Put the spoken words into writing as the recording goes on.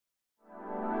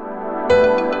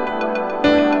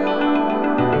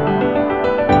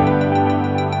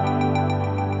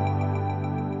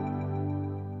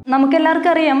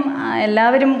നമുക്കെല്ലാവർക്കും അറിയാം,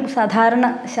 എല്ലാവരും സാധാരണ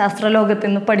ശാസ്ത്രലോകത്ത്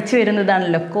നിന്ന് പഠിച്ചു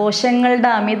വരുന്നതാണല്ലോ, കോശങ്ങളുടെ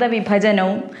അമിത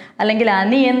വിഭജനവും അല്ലെങ്കിൽ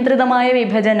അനിയന്ത്രിതമായ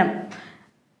വിഭജനം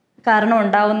കാരണം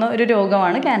ഉണ്ടാകുന്ന ഒരു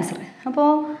രോഗമാണ് ക്യാൻസർ. അപ്പോൾ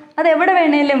അതെവിടെ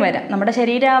വേണേലും വരാം. നമ്മുടെ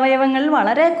ശരീരാവയവങ്ങളിൽ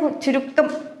വളരെ ചുരുക്കം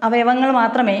അവയവങ്ങൾ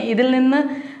മാത്രമേ ഇതിൽ നിന്ന്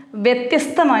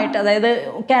വ്യത്യസ്തമായിട്ട്, അതായത്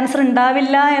ക്യാൻസർ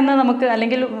ഉണ്ടാവില്ല എന്ന് നമുക്ക്,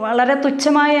 അല്ലെങ്കിൽ വളരെ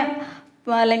തുച്ഛമായ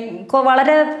അല്ലെങ്കിൽ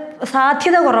വളരെ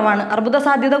സാധ്യത കുറവാണ്, അർബുദ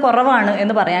സാധ്യത കുറവാണ്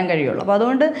എന്ന് പറയാൻ കഴിയുള്ളൂ. അപ്പോൾ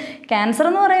അതുകൊണ്ട് ക്യാൻസർ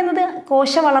എന്ന് പറയുന്നത്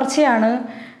കോശ വളർച്ചയാണ്.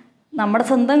 നമ്മുടെ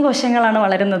സ്വന്തം കോശങ്ങളാണ്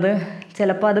വളരുന്നത്.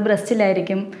 ചിലപ്പോൾ അത്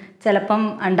ബ്രസ്റ്റിലായിരിക്കും, ചിലപ്പം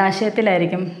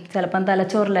അണ്ഡാശയത്തിലായിരിക്കും, ചിലപ്പം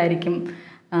തലച്ചോറിലായിരിക്കും,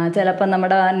 ചിലപ്പം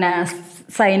നമ്മുടെ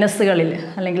സൈനസുകളിൽ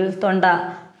അല്ലെങ്കിൽ തൊണ്ട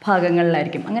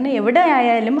ഭാഗങ്ങളിലായിരിക്കും. അങ്ങനെ എവിടെ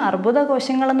ആയാലും അർബുദ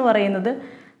കോശങ്ങളെന്ന് പറയുന്നത്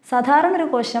സാധാരണ ഒരു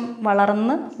കോശം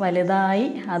വളർന്ന് വലുതായി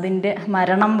അതിൻ്റെ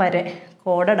മരണം വരെ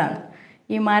കോഡഡാണ്.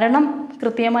 ഈ മരണം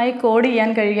കൃത്യമായി കോഡ് ചെയ്യാൻ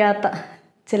കഴിയാത്ത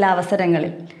ചില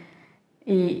അവസരങ്ങളിൽ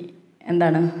ഈ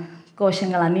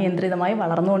കോശങ്ങൾ അനിയന്ത്രിതമായി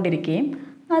വളർന്നുകൊണ്ടിരിക്കുകയും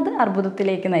അത്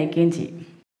അർബുദത്തിലേക്ക് നയിക്കുകയും ചെയ്യും.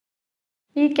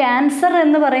 ഈ ക്യാൻസർ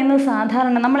എന്ന് പറയുന്നത്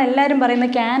സാധാരണ നമ്മളെല്ലാവരും പറയുന്ന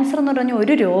ക്യാൻസർ എന്ന് പറഞ്ഞാൽ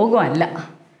ഒരു രോഗമല്ല.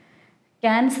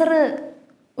 ക്യാൻസർ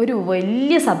ഒരു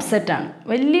വലിയ സബ്സെറ്റാണ്,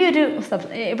 വലിയൊരു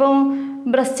ഇപ്പോൾ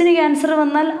ബ്രസ്റ്റിന് ക്യാൻസർ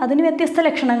വന്നാൽ അതിന് വ്യത്യസ്ത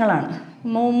ലക്ഷണങ്ങളാണ്,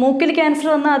 മൂക്കിൽ ക്യാൻസർ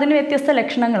വന്നാൽ അതിന് വ്യത്യസ്ത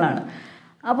ലക്ഷണങ്ങളാണ്.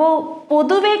 അപ്പോൾ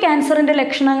പൊതുവേ ക്യാൻസറിൻ്റെ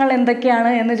ലക്ഷണങ്ങൾ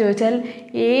എന്തൊക്കെയാണ് എന്ന് ചോദിച്ചാൽ,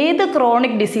 ഏത്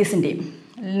ക്രോണിക് ഡിസീസിൻ്റെയും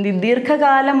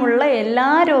ദീർഘകാലമുള്ള എല്ലാ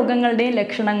രോഗങ്ങളുടെയും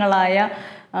ലക്ഷണങ്ങളായ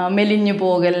മെലിഞ്ഞു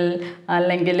പോകൽ,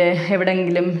 അല്ലെങ്കിൽ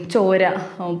എവിടെയെങ്കിലും ചോര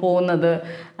പോകുന്നത്,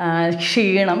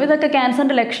 ക്ഷീണം, ഇതൊക്കെ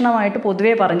ക്യാൻസറിൻ്റെ ലക്ഷണമായിട്ട്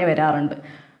പൊതുവേ പറഞ്ഞു വരാറുണ്ട്.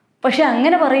 പക്ഷേ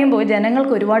അങ്ങനെ പറയുമ്പോൾ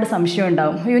ജനങ്ങൾക്ക് ഒരുപാട് സംശയം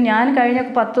ഉണ്ടാകും. അയ്യോ, ഞാൻ കഴിഞ്ഞ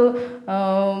 10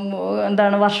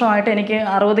 വർഷമായിട്ട് എനിക്ക്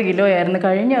 60 കിലോ ആയിരുന്നു,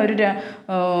 കഴിഞ്ഞ ഒരു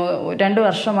 2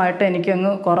 വർഷമായിട്ട്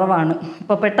എനിക്കങ്ങ് കുറവാണ്,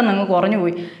 ഇപ്പോൾ പെട്ടെന്ന് അങ്ങ് കുറഞ്ഞു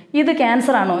പോയി, ഇത്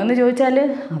ക്യാൻസർ ആണോ എന്ന് ചോദിച്ചാൽ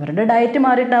അവരുടെ ഡയറ്റ്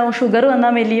മാറിയിട്ടാവും, ഷുഗർ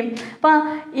വന്നാൽ മെലിയും. അപ്പം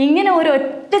ഇങ്ങനെ ഒരു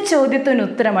ഒറ്റ ചോദ്യത്തിന്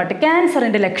ഉത്തരമായിട്ട്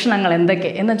ക്യാൻസറിൻ്റെ ലക്ഷണങ്ങൾ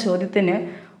എന്തൊക്കെ എന്ന ചോദ്യത്തിന്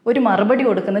ഒരു മറുപടി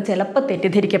കൊടുക്കുന്നത് ചിലപ്പോൾ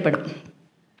തെറ്റിദ്ധരിക്കപ്പെടും.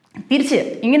 തിരിച്ച്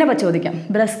ഇങ്ങനെ ചോദിക്കാം,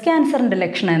 ബ്രസ്റ്റ് ക്യാൻസറിൻ്റെ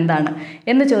ലക്ഷണം എന്താണ്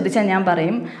എന്ന് ചോദിച്ചാൽ ഞാൻ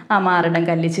പറയും, മാറിടം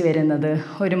കല്ലിച്ച് വരുന്നത്,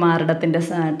 ഒരു മാറിടത്തിൻ്റെ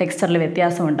ടെക്സ്ചറിൽ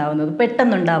വ്യത്യാസം ഉണ്ടാകുന്നത്,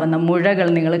 പെട്ടെന്നുണ്ടാകുന്ന മുഴകൾ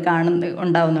നിങ്ങൾ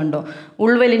ഉണ്ടാകുന്നുണ്ടോ,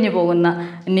 ഉൾവലിഞ്ഞു പോകുന്ന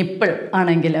നിപ്പിൾ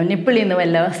ആണെങ്കിൽ നിപ്പിളിൽ നിന്ന്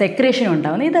വല്ല സെക്രേഷനും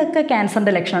ഉണ്ടാകുന്നത്, ഇതൊക്കെ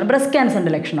ക്യാൻസറിൻ്റെ ലക്ഷണമാണ്, ബ്രസ്റ്റ്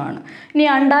ക്യാൻസറിൻ്റെ ലക്ഷണമാണ്. ഇനി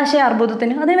അണ്ഡാശയ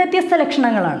അർബുദത്തിന് അതിന് വ്യത്യസ്ത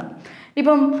ലക്ഷണങ്ങളാണ്.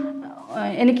 ഇപ്പം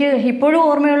എനിക്ക് ഇപ്പോഴും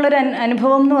ഓർമ്മയുള്ളൊരു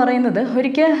അനുഭവം എന്ന് പറയുന്നത്,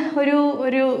 ഒരിക്കൽ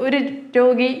ഒരു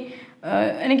രോഗി,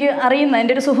 എനിക്ക് അറിയുന്ന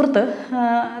എൻ്റെ ഒരു സുഹൃത്ത്,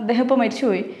 അദ്ദേഹം ഇപ്പോൾ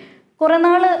മരിച്ചുപോയി, കുറേ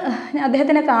നാൾ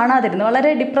അദ്ദേഹത്തിനെ കാണാതിരുന്നു, വളരെ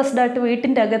ഡിപ്രസ്ഡായിട്ട്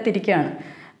വീട്ടിൻ്റെ അകത്തിരിക്കുകയാണ്.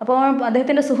 അപ്പോൾ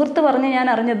അദ്ദേഹത്തിൻ്റെ സുഹൃത്ത് പറഞ്ഞ് ഞാൻ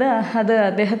അറിഞ്ഞത് അത്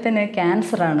അദ്ദേഹത്തിന്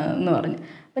ക്യാൻസറാണ് എന്ന് പറഞ്ഞു.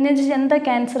 അപ്പോൾ ഞാൻ ചോദിച്ചു, എന്താ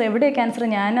ക്യാൻസർ, എവിടെയാണ് ക്യാൻസർ,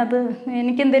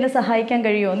 എനിക്കെന്തെങ്കിലും സഹായിക്കാൻ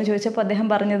കഴിയുമോ എന്ന് ചോദിച്ചപ്പോൾ അദ്ദേഹം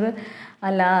പറഞ്ഞത്,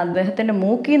 അല്ല, അദ്ദേഹത്തിൻ്റെ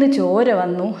മൂക്കിൽ നിന്ന് ചോര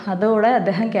വന്നു, അതോടെ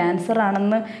അദ്ദേഹം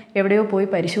ക്യാൻസറാണെന്ന് എവിടെയോ പോയി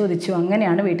പരിശോധിച്ചു,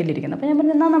 അങ്ങനെയാണ് വീട്ടിലിരിക്കുന്നത്. അപ്പോൾ ഞാൻ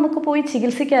പറഞ്ഞു, എന്നാൽ നമുക്ക് പോയി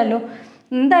ചികിത്സിക്കാമല്ലോ,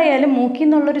 എന്തായാലും മൂക്കിൽ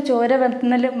നിന്നുള്ളൊരു ചോര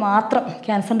വരുന്നതിൽ മാത്രം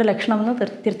ക്യാൻസറിൻ്റെ ലക്ഷണമെന്ന്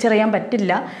തിരിച്ചറിയാൻ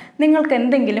പറ്റില്ല, നിങ്ങൾക്ക്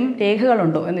എന്തെങ്കിലും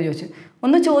രേഖകളുണ്ടോ എന്ന് ചോദിച്ചു.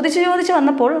 ഒന്ന് ചോദിച്ച്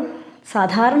വന്നപ്പോൾ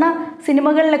സാധാരണ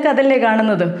സിനിമകളിലൊക്കെ അതല്ലേ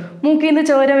കാണുന്നത്, മൂക്കിൽ നിന്ന്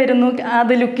ചോര വരുന്നു,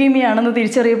 അത് ലുക്കീമിയാണെന്ന്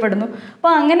തിരിച്ചറിയപ്പെടുന്നു.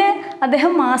 അപ്പോൾ അങ്ങനെ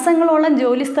അദ്ദേഹം മാസങ്ങളോളം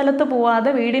ജോലി സ്ഥലത്ത്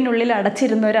പോവാതെ വീടിനുള്ളിൽ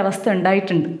അടച്ചിരുന്ന ഒരവസ്ഥ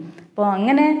ഉണ്ടായിട്ടുണ്ട്. അപ്പോൾ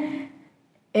അങ്ങനെ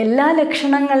എല്ലാ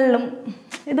ലക്ഷണങ്ങളിലും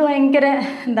ഇത് ഭയങ്കര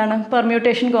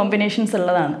പെർമ്യൂട്ടേഷൻ കോമ്പിനേഷൻസ്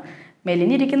ഉള്ളതാണ്.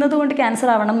 മെലിഞ്ഞിരിക്കുന്നത് കൊണ്ട് ക്യാൻസർ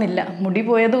ആവണം എന്നില്ല, മുടി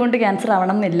പോയത് കൊണ്ട് ക്യാൻസർ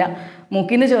ആവണം എന്നില്ല,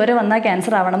 മൂക്കിൽ നിന്ന് ചോര വന്നാൽ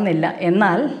ക്യാൻസർ ആവണം എന്നില്ല.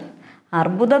 എന്നാൽ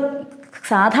അർബുദം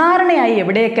സാധാരണയായി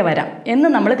എവിടെയൊക്കെ വരാം എന്ന്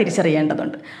നമ്മൾ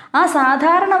തിരിച്ചറിയേണ്ടതുണ്ട്. ആ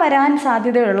സാധാരണ വരാൻ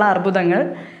സാധ്യതയുള്ള അർബുദങ്ങൾ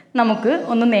നമുക്ക്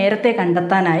ഒന്ന് നേരത്തെ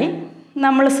കണ്ടെത്താനായി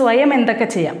നമ്മൾ സ്വയം എന്തൊക്കെ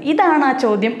ചെയ്യാം, ഇതാണ് ആ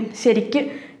ചോദ്യം ശരിക്ക്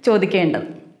ചോദിക്കേണ്ടത്.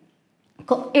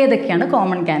 ഏതൊക്കെയാണ്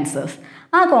കോമൺ ക്യാൻസേഴ്സ്,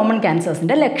 ആ കോമൺ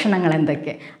ക്യാൻസേഴ്സിൻ്റെ ലക്ഷണങ്ങൾ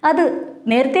എന്തൊക്കെ, അത്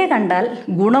നേരത്തെ കണ്ടാൽ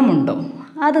ഗുണമുണ്ടോ,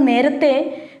 അത് നേരത്തെ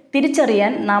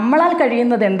തിരിച്ചറിയാൻ നമ്മളാൽ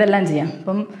കഴിയുന്നത് എന്തെല്ലാം ചെയ്യാം.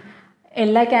 ഇപ്പം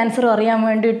എല്ലാ ക്യാൻസറും അറിയാൻ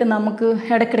വേണ്ടിയിട്ട് നമുക്ക്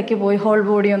ഇടയ്ക്കിടയ്ക്ക് പോയി ഹോൾ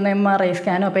ബോഡി ഒന്ന് MRI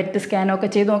സ്കാനോ പെറ്റ് സ്കാനോ ഒക്കെ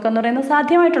ചെയ്ത് നോക്കാമെന്ന് പറയുന്നത്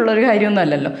സാധ്യമായിട്ടുള്ളൊരു കാര്യമൊന്നും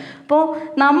അല്ലല്ലോ. അപ്പോൾ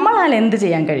നമ്മളാൽ എന്ത്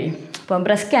ചെയ്യാൻ കഴിയും? ഇപ്പം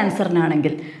breast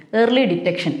ക്യാൻസറിനാണെങ്കിൽ early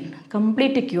detection,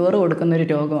 complete cure കൊടുക്കുന്നൊരു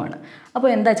രോഗമാണ്. അപ്പോൾ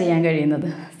എന്താ ചെയ്യാൻ കഴിയുന്നത്?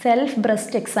 സെൽഫ്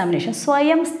ബ്രസ്റ്റ് എക്സാമിനേഷൻ,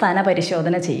 സ്വയം സ്തന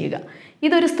പരിശോധന ചെയ്യുക.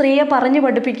 ഇതൊരു സ്ത്രീയെ പറഞ്ഞു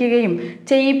പഠിപ്പിക്കുകയും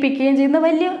ചെയ്യിപ്പിക്കുകയും ചെയ്യുന്ന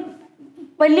വലിയ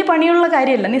പണിയുള്ള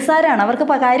കാര്യമല്ല, നിസ്സാരമാണ്. അവർക്ക്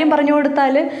കാര്യം പറഞ്ഞു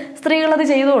കൊടുത്താൽ സ്ത്രീകളത്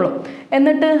ചെയ്തോളും.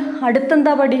 എന്നിട്ട്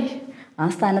അടുത്തെന്താ പടി? ആ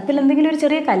സ്ഥാനത്തിൽ എന്തെങ്കിലും ഒരു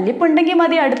ചെറിയ കല്ലിപ്പുണ്ടെങ്കിൽ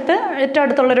മതി, ഏറ്റവും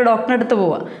അടുത്തുള്ളൊരു ഡോക്ടറുടെ അടുത്ത്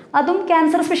പോവുക. അതും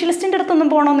ക്യാൻസർ സ്പെഷ്യലിസ്റ്റിൻ്റെ അടുത്തൊന്നും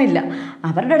പോകണമെന്നില്ല.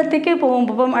 അവരുടെ അടുത്തേക്ക്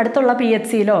പോകുമ്പോൾ ഇപ്പം അടുത്തുള്ള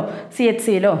PHCയിലോ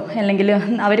CHCയിലോ അല്ലെങ്കിൽ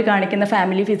അവർ കാണിക്കുന്ന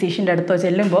ഫാമിലി ഫിസിഷ്യൻ്റെ അടുത്തോ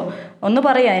ചെല്ലുമ്പോൾ ഒന്ന്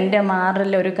പറയാം, എൻ്റെ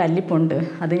മാറിൽ ഒരു കല്ലിപ്പുണ്ട്,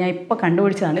 അത് ഞാൻ ഇപ്പോൾ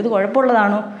കണ്ടുപിടിച്ചതാണ്, ഇത്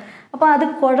കുഴപ്പമുള്ളതാണോ? അപ്പോൾ അത്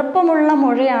കുഴപ്പമുള്ള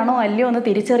മുഴയാണോ അല്ലയോ എന്ന്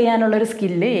തിരിച്ചറിയാനുള്ളൊരു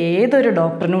സ്കില്ല് ഏതൊരു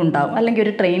ഡോക്ടറിനും ഉണ്ടാവും, അല്ലെങ്കിൽ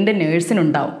ഒരു ട്രെയിൻഡ്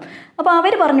നേഴ്സിനുണ്ടാവും. അപ്പോൾ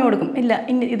അവർ പറഞ്ഞു കൊടുക്കും, ഇല്ല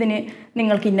ഇതിന്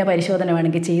നിങ്ങൾക്ക് ഇന്ന പരിശോധന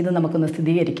വേണമെങ്കിൽ ചെയ്ത് നമുക്കൊന്ന്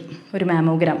സ്ഥിരീകരിക്കും, ഒരു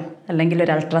മാമോഗ്രാം അല്ലെങ്കിൽ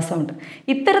ഒരു അൾട്രാസൗണ്ട്.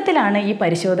 ഇത്തരത്തിലാണ് ഈ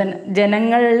പരിശോധന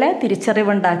ജനങ്ങളിലെ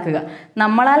തിരിച്ചറിവുണ്ടാക്കുക.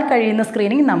 നമ്മളാൽ കഴിയുന്ന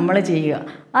സ്ക്രീനിങ് നമ്മൾ ചെയ്യുക,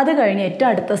 അത് കഴിഞ്ഞ് ഏറ്റവും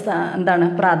അടുത്ത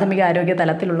പ്രാഥമിക ആരോഗ്യ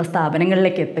തലത്തിലുള്ള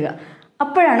സ്ഥാപനങ്ങളിലേക്ക് എത്തുക.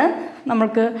 അപ്പോഴാണ്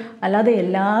നമുക്ക്, അല്ലാതെ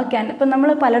ഇപ്പം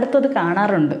നമ്മൾ പലയിടത്തും അത്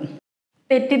കാണാറുണ്ട്.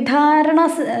 തെറ്റിദ്ധാരണ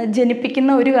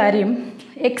ജനിപ്പിക്കുന്ന ഒരു കാര്യം,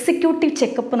 എക്സിക്യൂട്ടീവ്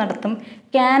ചെക്കപ്പ് നടത്തും,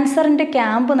 ക്യാൻസറിൻ്റെ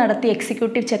ക്യാമ്പ് നടത്തി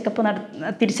എക്സിക്യൂട്ടീവ്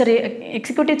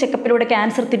ചെക്കപ്പിലൂടെ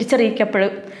ക്യാൻസർ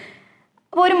തിരിച്ചറിയിക്കപ്പെടും.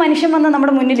 അപ്പോൾ ഒരു മനുഷ്യൻ വന്ന്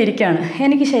നമ്മുടെ മുന്നിലിരിക്കുകയാണ്,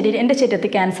 എൻ്റെ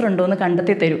ശരീരത്തിൽ ക്യാൻസർ ഉണ്ടോ എന്ന്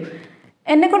കണ്ടെത്തി തരൂ.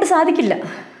 എന്നെക്കൊണ്ട് സാധിക്കില്ല.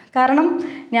 കാരണം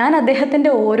ഞാൻ അദ്ദേഹത്തിൻ്റെ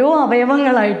ഓരോ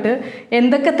അവയവങ്ങളായിട്ട്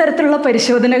എന്തൊക്കെ തരത്തിലുള്ള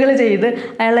പരിശോധനകൾ ചെയ്ത്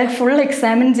അയാളെ ഫുൾ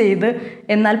എക്സാമിൻ ചെയ്ത്,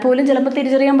 എന്നാൽ പോലും ചിലപ്പോൾ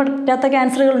തിരിച്ചറിയാൻ പറ്റാത്ത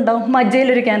ക്യാൻസറുകൾ ഉണ്ടാവും.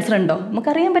 മജ്ജയിലൊരു ക്യാൻസർ ഉണ്ടോ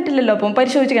നമുക്കറിയാൻ പറ്റില്ലല്ലോ, അപ്പം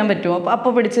പരിശോധിക്കാൻ പറ്റുമോ?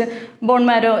 അപ്പോൾ പിടിച്ച് ബോൺ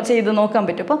മാരോ ചെയ്ത് നോക്കാൻ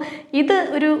പറ്റും. അപ്പോൾ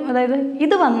അതായത്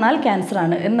ഇത് വന്നാൽ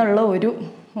ക്യാൻസറാണ് എന്നുള്ള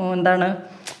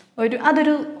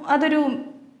അതൊരു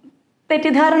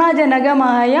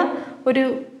തെറ്റിദ്ധാരണാജനകമായ ഒരു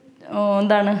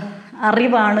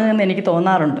അറിവാണ് എന്ന് എനിക്ക്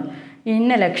തോന്നാറുണ്ട്.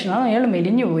 ഇന്ന ലക്ഷണം, അയാൾ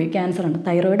മെലിഞ്ഞു പോയി, ക്യാൻസറാണ്,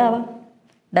 തൈറോയിഡ് ആവാം,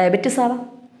 ഡയബറ്റിസ് ആവാം.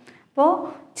 അപ്പോൾ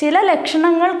ചില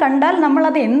ലക്ഷണങ്ങൾ കണ്ടാൽ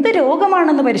നമ്മളത് എന്ത്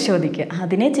രോഗമാണെന്ന് പരിശോധിക്കുക,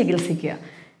 അതിനെ ചികിത്സിക്കുക.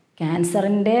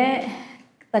 ക്യാൻസറിനെ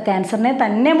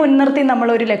തന്നെ മുൻനിർത്തി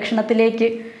നമ്മളൊരു ലക്ഷണത്തിലേക്ക്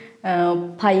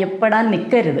ഭയപ്പെടാൻ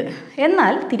നിൽക്കരുത്.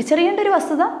 എന്നാൽ തിരിച്ചറിയേണ്ട ഒരു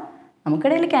വസ്തുത,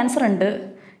 നമുക്കിടയിൽ ക്യാൻസർ ഉണ്ട്,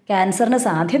 ക്യാൻസറിന്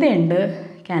സാധ്യതയുണ്ട്,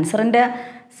 ക്യാൻസറിൻ്റെ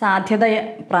സാധ്യത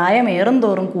പ്രായമേറും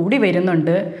തോറും കൂടി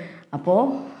വരുന്നുണ്ട്. അപ്പോൾ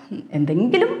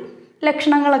എന്തെങ്കിലും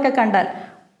ലക്ഷണങ്ങളൊക്കെ കണ്ടാൽ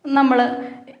നമ്മൾ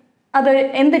അത്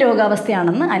എന്ത്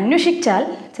രോഗാവസ്ഥയാണെന്ന് അന്വേഷിച്ചാൽ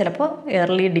ചിലപ്പോൾ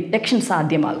ഏർലി ഡിറ്റക്ഷൻ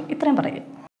സാധ്യമാകും. ഇത്രയും പറയും.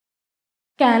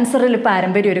 ക്യാൻസറിൽ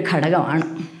പാരമ്പര്യം ഒരു ഘടകമാണ്.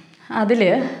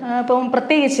 ഇപ്പം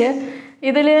പ്രത്യേകിച്ച്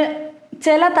ഇതിൽ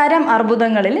ചില തരം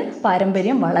അർബുദങ്ങളിൽ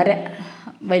പാരമ്പര്യം വളരെ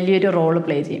വലിയൊരു റോള്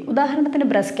പ്ലേ ചെയ്യും. ഉദാഹരണത്തിന്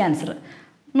ബ്രസ്റ്റ് ക്യാൻസർ,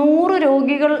 100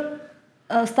 രോഗികൾ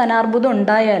സ്തനാർബുദം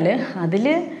ഉണ്ടായാൽ അതിൽ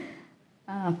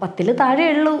 10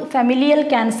 താഴെയുള്ളൂ ഫെമിലിയൽ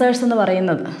ക്യാൻസേഴ്സ് എന്ന്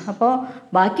പറയുന്നത്. അപ്പോൾ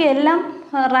ബാക്കിയെല്ലാം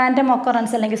റാൻഡം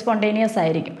ഒക്കറൻസ് അല്ലെങ്കിൽ സ്പോണ്ടേനിയസ്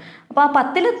ആയിരിക്കും. അപ്പോൾ ആ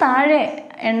 10 താഴെ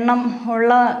എണ്ണം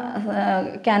ഉള്ള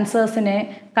ക്യാൻസേഴ്സിനെ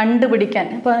കണ്ടുപിടിക്കാൻ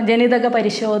ഇപ്പോൾ ജനിതക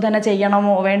പരിശോധന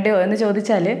ചെയ്യണമോ വേണ്ടയോ എന്ന്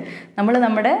ചോദിച്ചാൽ നമ്മൾ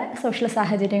നമ്മുടെ സോഷ്യൽ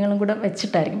സാഹചര്യങ്ങളും കൂടെ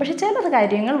വെച്ചിട്ടായിരിക്കും. പക്ഷേ ചില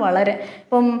കാര്യങ്ങൾ വളരെ,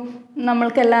 ഇപ്പം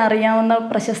നമ്മൾക്കെല്ലാം അറിയാവുന്ന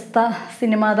പ്രശസ്ത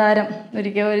സിനിമാ താരം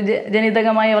ഒരിക്കൽ ഒരു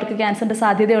ജനിതകമായി അവർക്ക് ക്യാൻസറിൻ്റെ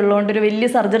സാധ്യതയുള്ളതുകൊണ്ട് ഒരു വലിയ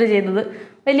സർജറി ചെയ്തത്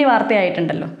വലിയ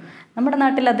വാർത്തയായിട്ടുണ്ടല്ലോ. നമ്മുടെ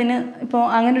നാട്ടിൽ അതിന് ഇപ്പോൾ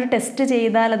അങ്ങനൊരു ടെസ്റ്റ്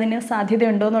ചെയ്താൽ അതിന്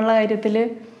സാധ്യതയുണ്ടോ എന്നുള്ള കാര്യത്തിൽ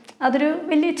അതൊരു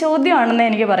വലിയ ചോദ്യമാണെന്നേ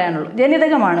എനിക്ക് പറയാനുള്ളൂ.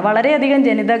 ജനിതകമാണ്, വളരെയധികം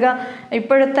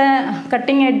ഇപ്പോഴത്തെ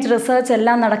കട്ടിംഗ് എഡ്ജ് റിസർച്ച്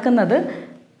എല്ലാം നടക്കുന്നത്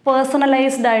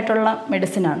പേഴ്സണലൈസ്ഡ് ആയിട്ടുള്ള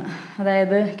മെഡിസിനാണ്.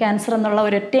 അതായത് ക്യാൻസർ എന്നുള്ള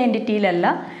ഒരൊറ്റ എൻറ്റിറ്റിയിലല്ല,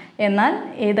 എന്നാൽ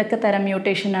ഏതൊക്കെ തരം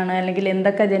മ്യൂട്ടേഷനാണ് അല്ലെങ്കിൽ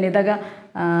എന്തൊക്കെ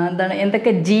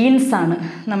എന്തൊക്കെ ജീൻസാണ്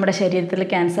നമ്മുടെ ശരീരത്തിൽ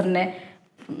ക്യാൻസറിനെ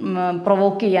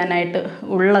പ്രൊവോക്ക് ചെയ്യാനായിട്ട്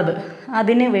ഉള്ളത്,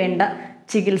 അതിന് വേണ്ട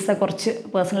ചികിത്സ കുറച്ച്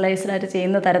പേഴ്സണലൈസ്ഡ് ആയിട്ട്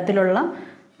ചെയ്യുന്ന തരത്തിലുള്ള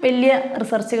വലിയ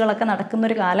റിസർച്ചുകളൊക്കെ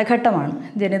നടക്കുന്നൊരു കാലഘട്ടമാണ്.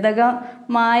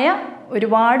 ജനിതകമായ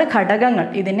ഒരുപാട് ഘടകങ്ങൾ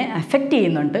ഇതിനെ അഫക്റ്റ്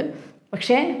ചെയ്യുന്നുണ്ട്.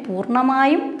 പക്ഷേ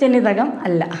പൂർണ്ണമായും ജനിതകം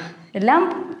അല്ല,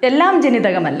 എല്ലാം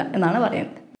ജനിതകമല്ല എന്നാണ്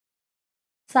പറയുന്നത്.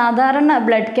 സാധാരണ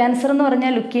ബ്ലഡ് ക്യാൻസർ എന്ന്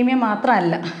പറഞ്ഞാൽ ലുക്കീമിയ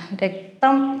മാത്രമല്ല,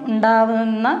 രക്തം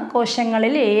ഉണ്ടാകുന്ന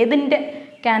കോശങ്ങളിൽ ഏതിൻ്റെ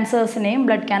ക്യാൻസേഴ്സിനെയും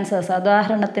ബ്ലഡ് ക്യാൻസേഴ്സ്,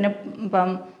 ഉദാഹരണത്തിന്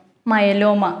ഇപ്പം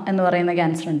മയലോമ എന്ന് പറയുന്ന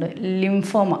ക്യാൻസർ ഉണ്ട്,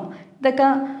 ലിംഫോമ, ഇതൊക്കെ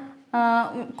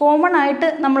കോമൺ ആയിട്ട്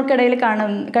നമ്മൾക്കിടയിൽ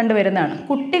കണ്ടുവരുന്നതാണ്.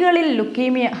 കുട്ടികളിൽ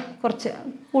ലുക്കീമിയ കുറച്ച്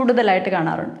കൂടുതലായിട്ട്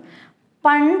കാണാറുണ്ട്.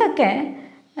 പണ്ടൊക്കെ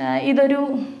ഇതൊരു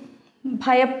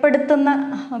ഭയപ്പെടുത്തുന്ന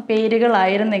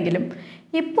പേരുകളായിരുന്നെങ്കിലും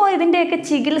ഇപ്പോൾ ഇതിൻ്റെയൊക്കെ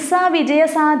ചികിത്സാ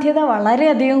വിജയസാധ്യത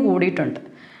വളരെയധികം കൂടിയിട്ടുണ്ട്.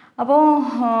 അപ്പോൾ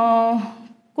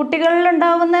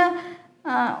കുട്ടികളിലുണ്ടാവുന്ന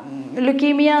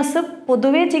ലുക്കീമിയാസ്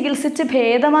പൊതുവെ ചികിത്സിച്ച്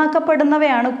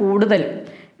ഭേദമാക്കപ്പെടുന്നവയാണ് കൂടുതലും.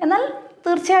 എന്നാൽ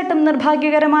തീർച്ചയായിട്ടും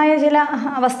നിർഭാഗ്യകരമായ ചില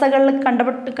അവസ്ഥകളിൽ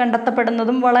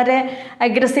കണ്ടെത്തപ്പെടുന്നതും വളരെ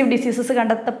അഗ്രസീവ് ഡിസീസസ്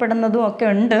കണ്ടെത്തപ്പെടുന്നതും ഒക്കെ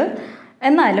ഉണ്ട്.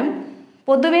 എന്നാലും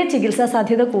പൊതുവെ ചികിത്സാ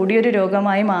സാധ്യത കൂടിയൊരു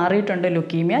രോഗമായി മാറിയിട്ടുണ്ട്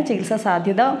ലുക്കീമിയ. ചികിത്സാ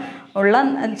സാധ്യത ഉള്ള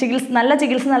നല്ല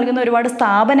ചികിത്സ നൽകുന്ന ഒരുപാട്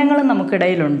സ്ഥാപനങ്ങളും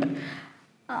നമുക്കിടയിലുണ്ട്.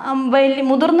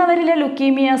 മുതിർന്നവരിലെ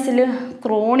ലുക്കീമിയാസിൽ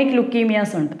ക്രോണിക്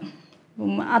ലുക്കീമിയാസ് ഉണ്ട്.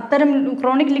 അത്തരം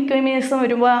ക്രോണിക് ലുക്കീമിയാസും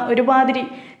ഒരുമാതിരി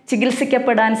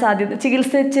ചികിത്സിക്കപ്പെടാൻ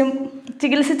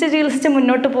ചികിത്സിച്ച്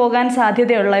മുന്നോട്ട് പോകാൻ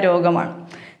സാധ്യതയുള്ള രോഗമാണ്.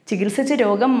 ചികിത്സിച്ച്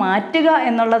രോഗം മാറ്റുക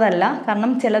എന്നുള്ളതല്ല.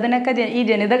 കാരണം ചിലതിനൊക്കെ ഈ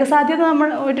ജനിതക സാധ്യത നമ്മൾ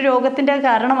ഒരു രോഗത്തിൻ്റെ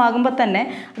കാരണമാകുമ്പോൾ തന്നെ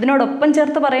അതിനോടൊപ്പം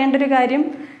ചേർത്ത് പറയേണ്ട ഒരു കാര്യം,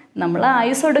 നമ്മൾ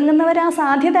ആയുസ് ഒടുങ്ങുന്നവർ ആ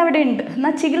സാധ്യത അവിടെ ഉണ്ട്.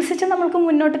 എന്നാൽ ചികിത്സിച്ച് നമ്മൾക്ക്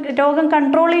മുന്നോട്ട് രോഗം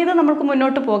കൺട്രോൾ ചെയ്ത് നമ്മൾക്ക്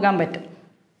മുന്നോട്ട് പോകാൻ പറ്റും.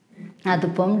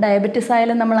 അതിപ്പം ഡയബറ്റിസ്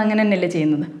ആയാലും നമ്മൾ അങ്ങനെ തന്നെയല്ലേ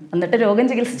ചെയ്യുന്നത്. എന്നിട്ട് രോഗം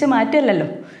ചികിത്സിച്ച് മാറ്റുകയല്ലല്ലോ,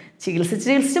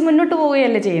 ചികിത്സിച്ച് മുന്നോട്ട്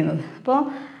പോവുകയല്ലേ ചെയ്യുന്നത്. അപ്പോൾ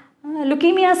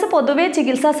ലുക്കീമിയാസ് പൊതുവേ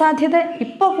ചികിത്സാ സാധ്യത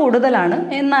ഇപ്പോൾ കൂടുതലാണ്.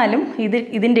 എന്നാലും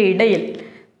ഇതിൻ്റെ ഇടയിൽ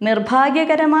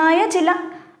നിർഭാഗ്യകരമായ ചില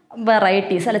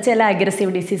വെറൈറ്റീസ് അല്ല ചില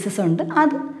അഗ്രസീവ് ഡിസീസസ് ഉണ്ട്.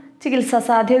 അത് ചികിത്സാ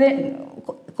സാധ്യത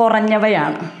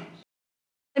കുറഞ്ഞവയാണ്.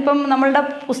 ഇപ്പം നമ്മളുടെ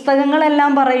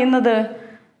പുസ്തകങ്ങളെല്ലാം പറയുന്നത്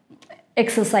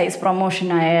എക്സസൈസ്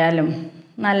പ്രൊമോഷനായാലും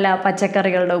നല്ല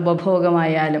പച്ചക്കറികളുടെ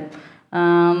ഉപഭോഗമായാലും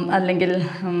അല്ലെങ്കിൽ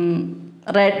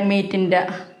റെഡ് മീറ്റിൻ്റെ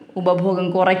ഉപഭോഗം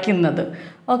കുറയ്ക്കുന്നത്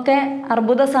ഒക്കെ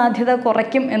അർബുദ സാധ്യത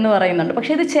കുറയ്ക്കും എന്ന് പറയുന്നുണ്ട്.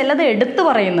 പക്ഷേ ഇത് ചിലത് എടുത്തു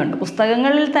പറയുന്നുണ്ട്.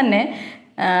 പുസ്തകങ്ങളിൽ തന്നെ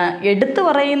എടുത്തു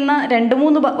പറയുന്ന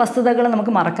 2-3 വസ്തുതകൾ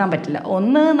നമുക്ക് മറക്കാൻ പറ്റില്ല.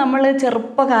 ഒന്ന്, നമ്മൾ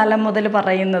ചെറുപ്പകാലം മുതൽ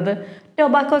പറയുന്നത്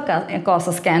ടൊബാക്കോ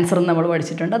കോസസ് ക്യാൻസർ എന്ന് നമ്മൾ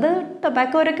പഠിച്ചിട്ടുണ്ട്. അത്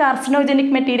ടൊബാക്കോ ഒരു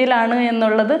കാർസിനോജനിക് മെറ്റീരിയൽ ആണ്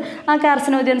എന്നുള്ളത് ആ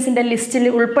കാർസിനോജൻസിൻ്റെ ലിസ്റ്റിൽ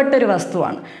ഉൾപ്പെട്ടൊരു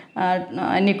വസ്തുവാണ്.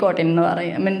 നിക്കോട്ടിൻ എന്ന്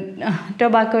പറയും.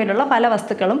 ടൊബാക്കോയിലുള്ള പല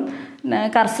വസ്തുക്കളും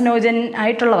കാർസിനോജൻ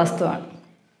ആയിട്ടുള്ള വസ്തുവാണ്.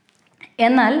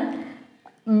 എന്നാൽ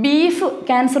ബീഫ്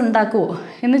ക്യാൻസർ ഉണ്ടാക്കുമോ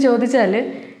എന്ന് ചോദിച്ചാൽ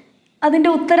അതിൻ്റെ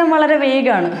ഉത്തരം വളരെ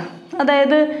വേഗമാണ്.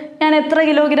 അതായത് ഞാൻ എത്ര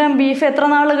കിലോഗ്രാം ബീഫ് എത്ര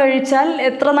നാൾ കഴിച്ചാൽ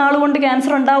എത്ര നാൾ കൊണ്ട്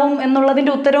ക്യാൻസർ ഉണ്ടാവും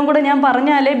എന്നുള്ളതിൻ്റെ ഉത്തരവും കൂടെ ഞാൻ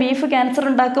പറഞ്ഞാലേ ബീഫ് ക്യാൻസർ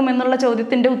ഉണ്ടാക്കും എന്നുള്ള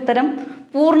ചോദ്യത്തിൻ്റെ ഉത്തരം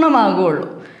പൂർണ്ണമാകുകയുള്ളൂ.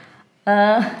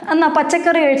 എന്നാൽ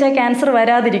പച്ചക്കറി കഴിച്ചാൽ ക്യാൻസർ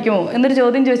വരാതിരിക്കുമോ എന്നൊരു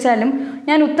ചോദ്യം ചോദിച്ചാലും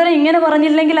ഞാൻ ഉത്തരം ഇങ്ങനെ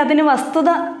പറഞ്ഞില്ലെങ്കിൽ അതിന്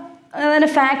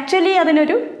ഫാക്ച്വലി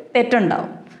അതിനൊരു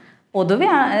തെറ്റുണ്ടാവും. പൊതുവെ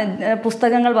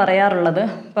പുസ്തകങ്ങൾ പറയാറുള്ളത്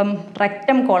ഇപ്പം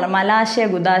റെക്റ്റം കോളൻ മലാശയ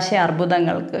ഗുദാശയ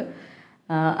അർബുദങ്ങൾക്ക്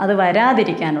അത്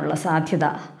വരാതിരിക്കാനുള്ള സാധ്യത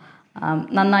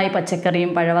നന്നായി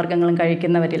പച്ചക്കറിയും പഴവർഗ്ഗങ്ങളും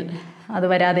കഴിക്കുന്നവരിൽ അത്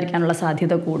വരാതിരിക്കാനുള്ള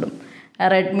സാധ്യത കൂടും.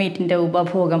 റെഡ് മീറ്റിൻ്റെ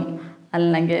ഉപഭോഗം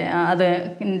അല്ലെങ്കിൽ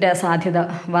അതിൻ്റെ സാധ്യത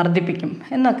വർദ്ധിപ്പിക്കും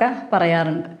എന്നൊക്കെ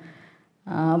പറയാറുണ്ട്.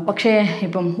 പക്ഷേ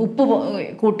ഇപ്പം ഉപ്പ്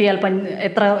കൂട്ടിയാൽ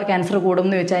എത്ര ക്യാൻസർ കൂടും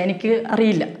എന്ന് ചോദിച്ചാൽ എനിക്ക്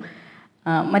അറിയില്ല.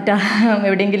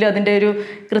 എവിടെയെങ്കിലും അതിൻ്റെ ഒരു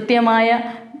കൃത്യമായ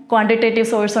ക്വാണ്ടിറ്റേറ്റീവ്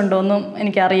സോഴ്സ് ഉണ്ടോയെന്നും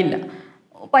എനിക്കറിയില്ല.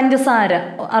 പഞ്ചസാര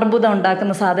അർബുദം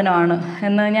ഉണ്ടാക്കുന്ന സാധനമാണ്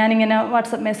എന്ന് ഞാനിങ്ങനെ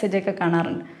വാട്സപ്പ് മെസ്സേജൊക്കെ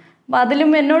കാണാറുണ്ട്. അപ്പോൾ അതിലും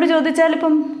എന്നോട് ചോദിച്ചാൽ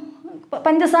ഇപ്പം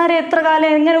പഞ്ചസാര എത്ര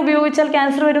കാലം എങ്ങനെ ഉപയോഗിച്ചാൽ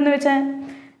ക്യാൻസർ വരും എന്ന് ചോദിച്ചാൽ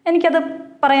എനിക്കത്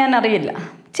പറയാനറിയില്ല.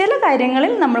 ചില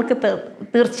കാര്യങ്ങളിൽ നമ്മൾക്ക്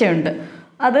തീർച്ചയുണ്ട്.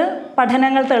 അത്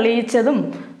പഠനങ്ങൾ തെളിയിച്ചതും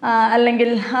അല്ലെങ്കിൽ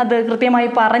അത് കൃത്യമായി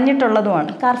പറഞ്ഞിട്ടുള്ളതുമാണ്.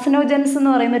 കാർസിനോജൻസ് എന്ന്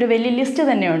പറയുന്ന ഒരു വലിയ ലിസ്റ്റ്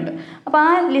തന്നെയുണ്ട്. അപ്പോൾ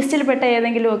ആ ലിസ്റ്റിൽപ്പെട്ട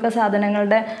ഏതെങ്കിലുമൊക്കെ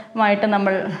സാധനങ്ങളുടെമായിട്ട്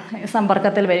നമ്മൾ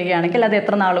സമ്പർക്കത്തിൽ വരികയാണെങ്കിൽ അത്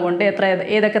എത്ര നാൾ കൊണ്ട്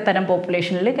ഏതൊക്കെ തരം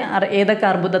പോപ്പുലേഷനിൽ ഏതൊക്കെ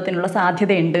അർബുദത്തിനുള്ള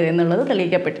സാധ്യതയുണ്ട് എന്നുള്ളത്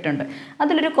തെളിയിക്കപ്പെട്ടിട്ടുണ്ട്.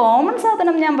 അതിലൊരു കോമൺ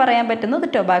സാധനം ഞാൻ പറയാൻ പറ്റുന്നത്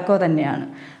ടൊബാക്കോ തന്നെയാണ്.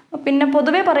 പിന്നെ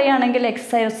പൊതുവെ പറയുകയാണെങ്കിൽ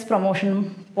എക്സസൈസ് പ്രൊമോഷൻ,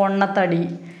 പൊണ്ണത്തടി,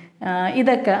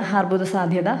 ഇതൊക്കെ അർബുദ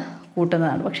സാധ്യത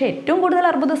കൂട്ടുന്നതാണ്. പക്ഷേ ഏറ്റവും കൂടുതൽ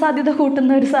അർബുദ സാധ്യത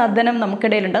കൂട്ടുന്ന ഒരു സാധനം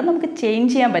നമുക്കിടയിലുണ്ട്. അത് നമുക്ക്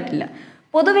ചേഞ്ച് ചെയ്യാൻ പറ്റില്ല.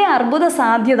 പൊതുവെ അർബുദ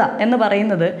സാധ്യത എന്ന്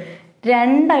പറയുന്നത്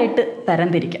 2ആയിട്ട്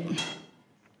തരംതിരിക്കാം.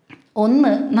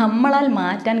 ഒന്ന്, നമ്മളാൽ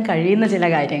മാറ്റാൻ കഴിയുന്ന ചില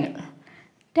കാര്യങ്ങൾ.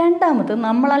 രണ്ടാമത്,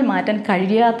 നമ്മളാൽ മാറ്റാൻ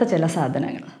കഴിയാത്ത ചില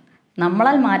സാധനങ്ങൾ.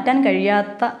 നമ്മളാൽ മാറ്റാൻ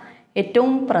കഴിയാത്ത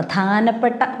ഏറ്റവും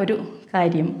പ്രധാനപ്പെട്ട ഒരു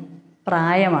കാര്യം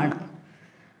പ്രായമാണ്.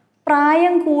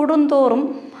 പ്രായം കൂടും തോറും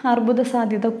അർബുദ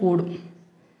സാധ്യത കൂടും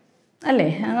അല്ലേ?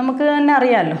 നമുക്ക് തന്നെ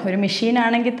അറിയാമല്ലോ. ഒരു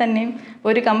മെഷീനാണെങ്കിൽ തന്നെയും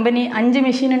ഒരു കമ്പനി 5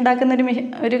 മെഷീൻ ഉണ്ടാക്കുന്ന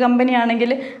ഒരു കമ്പനി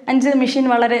ആണെങ്കിൽ 5 മെഷീൻ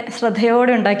വളരെ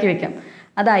ശ്രദ്ധയോടെ ഉണ്ടാക്കി വെക്കാം.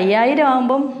 അത് 5000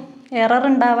 ആകുമ്പം എറർ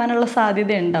ഉണ്ടാവാനുള്ള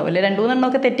സാധ്യത ഉണ്ടാവില്ല. 2-3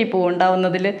 എണ്ണമൊക്കെ തെറ്റിപ്പോവും.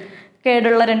 ഉണ്ടാവുന്നതിൽ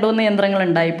കേടുള്ള 2-3 യന്ത്രങ്ങൾ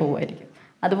ഉണ്ടായി പോവുമായിരിക്കും.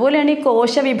 അതുപോലെയാണ് ഈ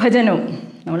കോശവിഭജനവും.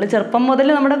 നമ്മൾ ചെറുപ്പം മുതൽ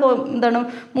നമ്മുടെ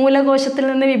മൂലകോശത്തിൽ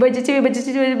നിന്ന്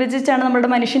വിഭജിച്ചാണ് നമ്മുടെ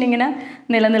മനുഷ്യനിങ്ങനെ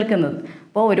നിലനിൽക്കുന്നത്.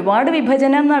 അപ്പോൾ ഒരുപാട്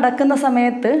വിഭജനം നടക്കുന്ന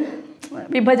സമയത്ത്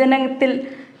വിഭജനത്തിൽ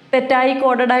തെറ്റായി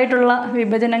കോഡഡായിട്ടുള്ള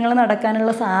വിഭജനങ്ങൾ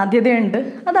നടക്കാനുള്ള സാധ്യതയുണ്ട്.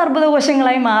 അത് അർബുദ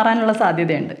കോശങ്ങളായി മാറാനുള്ള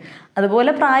സാധ്യതയുണ്ട്.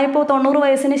 അതുപോലെ പ്രായപ്പോൾ 90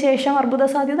 വയസ്സിന് ശേഷം അർബുദ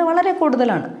സാധ്യത വളരെ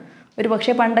കൂടുതലാണ്. ഒരു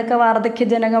പക്ഷേ പണ്ടൊക്കെ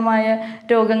വാർദ്ധക്യജനകമായ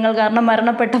രോഗങ്ങൾ കാരണം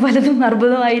മരണപ്പെട്ട പലതും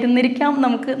അർബുദമായിരുന്നിരിക്കാം.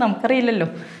 നമുക്കറിയില്ലല്ലോ.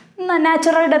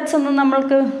 നാച്ചുറൽ ഡെത്ത്സ് ഒന്നും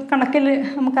നമ്മൾക്ക് കണക്കിൽ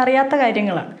നമുക്കറിയാത്ത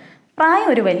കാര്യങ്ങളാണ്. പ്രായം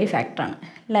ഒരു വലിയ ഫാക്ടറാണ്.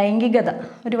 ലൈംഗികത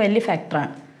ഒരു വലിയ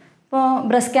ഫാക്ടറാണ്. ഇപ്പോൾ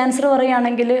ബ്രസ്റ്റ് ക്യാൻസർ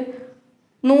പറയുകയാണെങ്കിൽ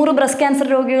 100 ബ്രസ്റ്റ് ക്യാൻസർ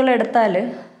രോഗികളെ എടുത്താൽ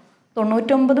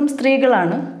 99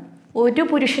 സ്ത്രീകളാണ്. ഒരു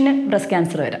പുരുഷന് ബ്രസ്റ്റ്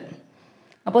ക്യാൻസർ വരാം.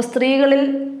 അപ്പോൾ സ്ത്രീകളിൽ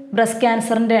ബ്രസ്റ്റ്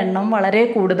ക്യാൻസറിൻ്റെ എണ്ണം വളരെ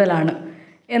കൂടുതലാണ്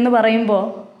എന്ന് പറയുമ്പോൾ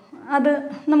അത്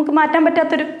നമുക്ക് മാറ്റാൻ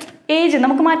പറ്റാത്തൊരു ഏജ്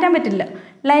നമുക്ക് മാറ്റാൻ പറ്റില്ല.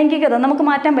 ലൈംഗികത നമുക്ക്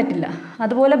മാറ്റാൻ പറ്റില്ല.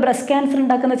 അതുപോലെ ബ്രസ്റ്റ് ക്യാൻസർ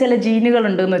ഉണ്ടാക്കുന്ന ചില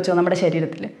ജീനുകളുണ്ട് എന്ന് വെച്ചോ നമ്മുടെ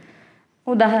ശരീരത്തിൽ.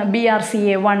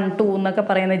 BRCA1, 2 എന്നൊക്കെ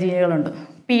പറയുന്ന ജീനുകളുണ്ട്.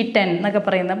 P10 എന്നൊക്കെ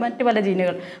പറയുന്ന മറ്റ് പല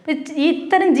ജീനുകൾ. അപ്പോൾ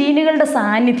ഇത്തരം ജീനുകളുടെ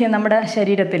സാന്നിധ്യം നമ്മുടെ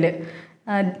ശരീരത്തിൽ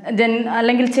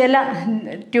അല്ലെങ്കിൽ ചില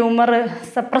ട്യൂമർ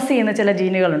സപ്രസ് ചെയ്യുന്ന ചില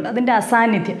ജീനുകളുണ്ട്, അതിൻ്റെ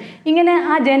അസാന്നിധ്യം, ഇങ്ങനെ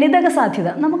ആ ജനിതക സാധ്യത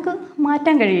നമുക്ക്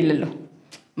മാറ്റാൻ കഴിയില്ലല്ലോ.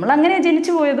 നമ്മളങ്ങനെ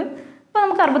ജനിച്ചു പോയത്, അപ്പോൾ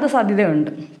നമുക്ക് അർബുദ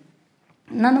സാധ്യതയുണ്ട്.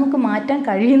 എന്നാൽ നമുക്ക് മാറ്റാൻ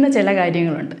കഴിയുന്ന ചില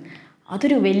കാര്യങ്ങളുണ്ട്.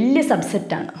 അതൊരു വലിയ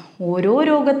സബ്സെറ്റാണ്. ഓരോ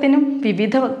രോഗത്തിനും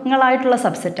വിവിധങ്ങളായിട്ടുള്ള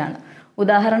സബ്സെറ്റാണ്.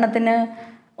 ഉദാഹരണത്തിന്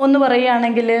ഒന്ന്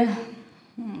പറയുകയാണെങ്കിൽ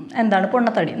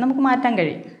പൊണ്ണത്തടി നമുക്ക് മാറ്റാൻ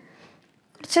കഴിയും.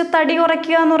 കുറച്ച് തടി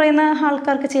കുറയ്ക്കുക എന്ന് പറയുന്ന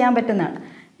ആൾക്കാർക്ക് ചെയ്യാൻ പറ്റുന്നതാണ്.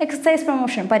 എക്സസൈസ്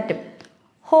പ്രൊമോഷൻ പറ്റും.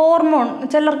 ഹോർമോൺ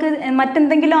ചിലർക്ക്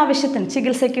മറ്റെന്തെങ്കിലും ആവശ്യത്തിന്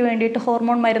ചികിത്സയ്ക്ക് വേണ്ടിയിട്ട്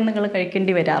ഹോർമോൺ മരുന്നുകൾ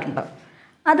കഴിക്കേണ്ടി വരാറുണ്ട്.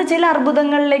 അത് ചില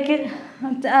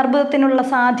അർബുദത്തിനുള്ള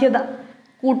സാധ്യത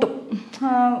കൂട്ടും.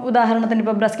 ഉദാഹരണത്തിന്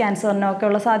ഇപ്പോൾ ബ്രസ്റ്റ് ക്യാൻസറിനൊക്കെ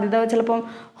ഉള്ള സാധ്യത ചിലപ്പം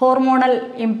ഹോർമോണൽ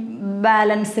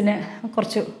ഇംബാലൻസിന്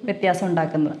കുറച്ച് വ്യത്യാസം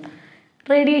ഉണ്ടാക്കുന്നത്.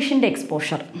 റേഡിയേഷൻ്റെ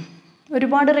എക്സ്പോഷർ,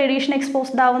 ഒരുപാട് റേഡിയേഷൻ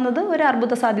എക്സ്പോസ്ഡ് ആവുന്നത് ഒരു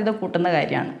അർബുദ സാധ്യത കൂട്ടുന്ന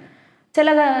കാര്യമാണ്.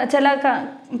 ചില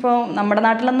ഇപ്പോൾ നമ്മുടെ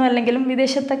നാട്ടിലൊന്നും അല്ലെങ്കിലും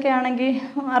വിദേശത്തൊക്കെ ആണെങ്കിൽ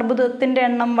അർബുദത്തിൻ്റെ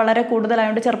എണ്ണം വളരെ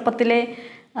കൂടുതലായതുകൊണ്ട് ചെറുപ്പത്തിലെ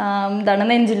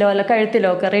നെഞ്ചിലോ അല്ല കഴുത്തിലോ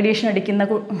ഒക്കെ റേഡിയേഷൻ അടിക്കുന്ന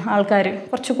ആൾക്കാർ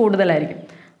കുറച്ച് കൂടുതലായിരിക്കും.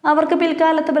 അവർക്ക്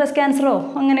പിൽക്കാലത്ത് ബ്രസ്റ്റ് ക്യാൻസറോ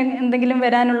അങ്ങനെ എന്തെങ്കിലും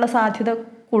വരാനുള്ള സാധ്യത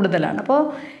കൂടുതലാണ്. അപ്പോൾ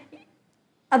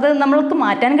അത് നമ്മൾക്ക്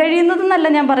മാറ്റാൻ കഴിയുന്നതെന്നല്ല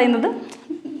ഞാൻ പറയുന്നത്.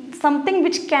 Something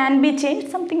which can be change,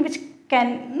 something which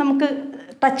നമുക്ക്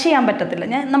ടച്ച് ചെയ്യാൻ പറ്റത്തില്ല.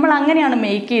 നമ്മൾ അങ്ങനെയാണ്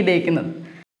മേക്ക് ചെയ്തേക്കുന്നത്.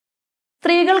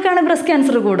 സ്ത്രീകൾക്കാണ് ബ്രസ്റ്റ്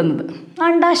ക്യാൻസർ കൂടുന്നത്.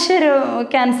 അണ്ഡാശയ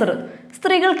ക്യാൻസർ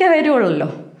സ്ത്രീകൾക്കേ വരുള്ളല്ലോ.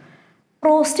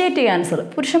 പ്രോസ്റ്റേറ്റ് ക്യാൻസർ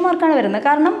പുരുഷന്മാർക്കാണ് വരുന്നത്.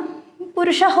 കാരണം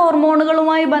പുരുഷ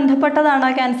ഹോർമോണുകളുമായി ബന്ധപ്പെട്ടതാണ്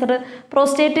ആ ക്യാൻസർ.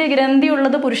 പ്രോസ്റ്റേറ്റ് ഗ്രന്ഥി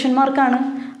ഉള്ളത് പുരുഷന്മാർക്കാണ്.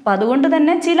 അപ്പോൾ അതുകൊണ്ട്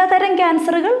തന്നെ ചിലതരം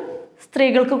ക്യാൻസറുകൾ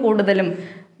സ്ത്രീകൾക്ക് കൂടുതലും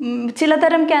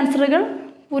ചിലതരം ക്യാൻസറുകൾ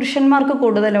പുരുഷന്മാർക്ക്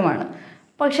കൂടുതലുമാണ്.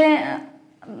 പക്ഷേ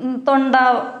തൊണ്ട,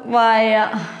 വായ,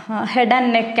 ഹെഡ്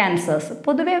ആൻഡ് നെക്ക് ക്യാൻസേഴ്സ്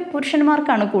പൊതുവെ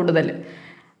പുരുഷന്മാർക്കാണ് കൂടുതൽ.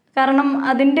 കാരണം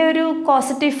അതിൻ്റെ ഒരു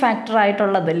പോസിറ്റീവ്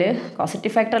ഫാക്ടറായിട്ടുള്ളതിൽ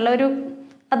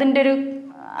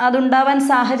അതുണ്ടാവാൻ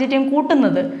സാഹചര്യം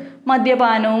കൂട്ടുന്നത്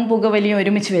മദ്യപാനവും പുകവലിയും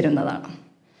ഒരുമിച്ച് വരുന്നതാണ്.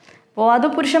 അപ്പോൾ അത്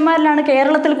പുരുഷന്മാരിലാണ്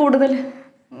കേരളത്തിൽ കൂടുതൽ.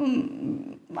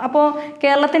 അപ്പോൾ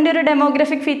കേരളത്തിൻ്റെ ഒരു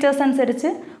ഡെമോഗ്രഫിക് ഫീച്ചേഴ്സ്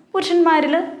അനുസരിച്ച്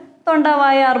പുരുഷന്മാരിൽ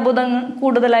തൊണ്ടവായ അർബുദം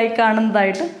കൂടുതലായി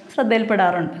കാണുന്നതായിട്ട്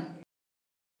ശ്രദ്ധയിൽപ്പെടാറുണ്ട്.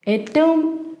 ഏറ്റവും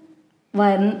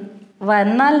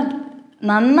വന്നാൽ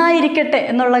നന്നായിരിക്കട്ടെ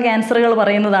എന്നുള്ള ക്യാൻസറുകൾ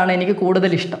പറയുന്നതാണ് എനിക്ക്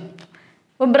കൂടുതലിഷ്ടം.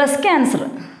 ഇപ്പോൾ ബ്രസ്റ്റ് ക്യാൻസർ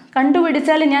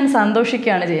കണ്ടുപിടിച്ചാൽ ഞാൻ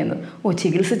സന്തോഷിക്കുകയാണ് ചെയ്യുന്നത്.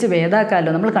 ചികിത്സിച്ച്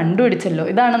ഭേദാക്കാമല്ലോ, നമ്മൾ കണ്ടുപിടിച്ചല്ലോ,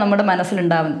 ഇതാണ് നമ്മുടെ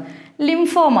മനസ്സിലുണ്ടാവുന്നത്.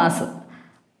 ലിംഫോമാസ്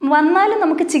വന്നാലും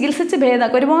നമുക്ക് ചികിത്സിച്ച്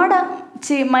ഭേദാക്കാം. ഒരുപാട്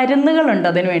മരുന്നുകളുണ്ട്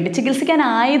അതിനുവേണ്ടി. ചികിത്സിക്കാൻ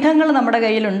ആയുധങ്ങൾ നമ്മുടെ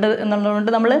കയ്യിലുണ്ട് എന്നുള്ളതുകൊണ്ട്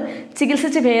നമ്മൾ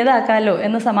ചികിത്സിച്ച് ഭേദാക്കാമല്ലോ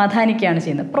എന്ന് സമാധാനിക്കുകയാണ്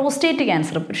ചെയ്യുന്നത്. പ്രോസ്റ്റേറ്റ്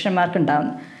ക്യാൻസർ പുരുഷന്മാർക്ക്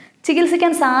ഉണ്ടാകുന്നത്.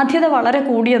 ചികിത്സിക്കാൻ സാധ്യത വളരെ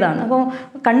കൂടിയതാണ്. അപ്പോൾ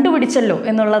കണ്ടുപിടിച്ചല്ലോ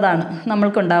എന്നുള്ളതാണ്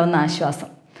നമ്മൾക്കുണ്ടാകുന്ന ആശ്വാസം.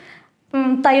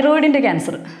 തൈറോയിഡിൻ്റെ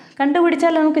ക്യാൻസർ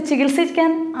കണ്ടുപിടിച്ചാൽ നമുക്ക്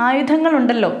ചികിത്സിക്കാൻ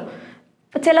ആയുധങ്ങളുണ്ടല്ലോ.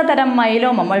 ചിലതരം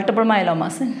മൾട്ടിപ്പിൾ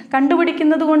മൈലോമാസ്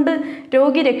കണ്ടുപിടിക്കുന്നത് കൊണ്ട്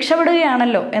രോഗി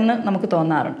രക്ഷപ്പെടുകയാണല്ലോ എന്ന് നമുക്ക്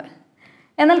തോന്നാറുണ്ട്.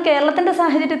 എന്നാൽ കേരളത്തിൻ്റെ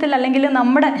സാഹചര്യത്തിൽ അല്ലെങ്കിൽ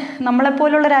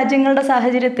നമ്മളെപ്പോലുള്ള രാജ്യങ്ങളുടെ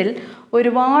സാഹചര്യത്തിൽ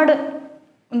ഒരുപാട്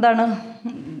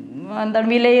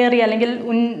വിലയേറിയ അല്ലെങ്കിൽ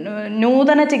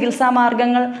നൂതന ചികിത്സാ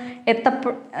മാർഗങ്ങൾ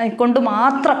കൊണ്ട്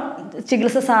മാത്രം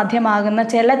ചികിത്സ സാധ്യമാകുന്ന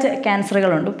ചില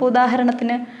ക്യാൻസറുകളുണ്ട്. ഇപ്പോൾ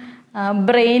ഉദാഹരണത്തിന്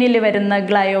ബ്രെയിനിൽ വരുന്ന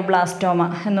ഗ്ലയോബ്ലാസ്റ്റോമ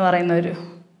എന്ന് പറയുന്ന ഒരു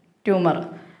ട്യൂമർ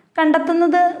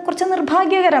കണ്ടെത്തുന്നത് കുറച്ച്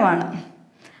നിർഭാഗ്യകരമാണ്.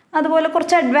 അതുപോലെ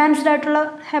കുറച്ച് അഡ്വാൻസ്ഡ് ആയിട്ടുള്ള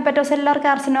ഹെപ്പറ്റോസെല്ലുലാർ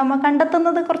കാർസിനോമ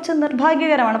കണ്ടെത്തുന്നത് കുറച്ച്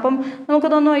നിർഭാഗ്യകരമാണ്. അപ്പം നമുക്ക്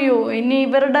തോന്നുന്നു ഇനി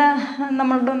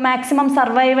നമ്മളുടെ മാക്സിമം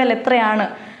സർവൈവൽ എത്രയാണ്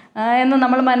എന്ന്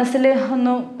നമ്മൾ മനസ്സിൽ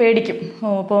ഒന്ന് പേടിക്കും.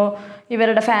 ഇപ്പോൾ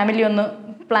ഇവരുടെ ഫാമിലി ഒന്ന്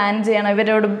പ്ലാൻ ചെയ്യണം,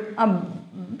 ഇവരോട്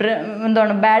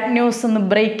ബാഡ് ന്യൂസ് ഒന്ന്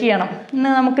ബ്രേക്ക് ചെയ്യണം എന്ന്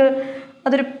നമുക്ക്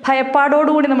അതൊരു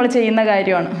ഭയപ്പാടോടുകൂടി നമ്മൾ ചെയ്യുന്ന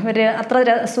കാര്യമാണ്.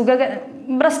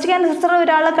 ബ്രസ്റ്റ് ക്യാൻസർ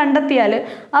ഒരാളെ കണ്ടെത്തിയാൽ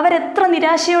അവരെത്ര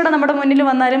നിരാശയോടെ നമ്മുടെ മുന്നിൽ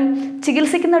വന്നാലും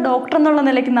ചികിത്സിക്കുന്ന ഡോക്ടർ എന്നുള്ള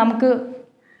നിലയ്ക്ക് നമുക്ക്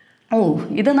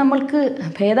ഇത് നമ്മൾക്ക്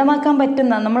ഭേദമാക്കാൻ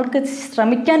പറ്റുന്ന, നമ്മൾക്ക്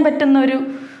ശ്രമിക്കാൻ പറ്റുന്ന ഒരു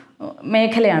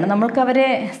മേഖലയാണ്, നമ്മൾക്ക് അവരെ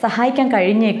സഹായിക്കാൻ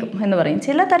കഴിഞ്ഞേക്കും എന്ന് പറയും.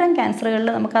 ചിലതരം ക്യാൻസറുകളിൽ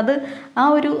നമുക്കത് ആ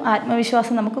ഒരു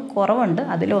ആത്മവിശ്വാസം നമുക്ക് കുറവുണ്ട്.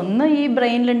 അതിലൊന്ന് ഈ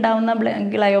ബ്രെയിനിലുണ്ടാകുന്ന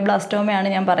ഗ്ലയോബ്ലാസ്റ്റോമയാണ്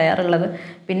ഞാൻ പറയാറുള്ളത്.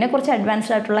 പിന്നെ കുറച്ച്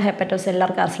അഡ്വാൻസ്ഡ് ആയിട്ടുള്ള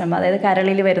ഹെപ്പറ്റോസെല്ലുലാർ കാർസിനോമ, അതായത്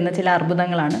കരളിൽ വരുന്ന ചില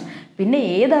അർബുദങ്ങളാണ്. പിന്നെ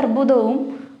ഏത് അർബുദവും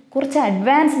കുറച്ച്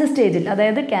അഡ്വാൻസ്ഡ് സ്റ്റേജിൽ,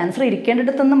 അതായത് ക്യാൻസർ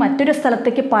ഇരിക്കേണ്ടിടത്തുനിന്ന് മറ്റൊരു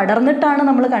സ്ഥലത്തേക്ക് പടർന്നിട്ടാണ്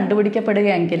നമ്മൾ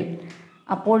കണ്ടുപിടിക്കപ്പെടുകയെങ്കിൽ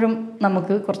അപ്പോഴും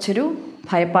നമുക്ക് കുറച്ചൊരു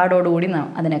ഭയപ്പാടോടുകൂടി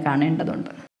അതിനെ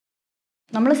കാണേണ്ടതുണ്ട്.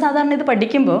 നമ്മൾ സാധാരണ ഇത്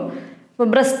പഠിക്കുമ്പോൾ ഇപ്പോൾ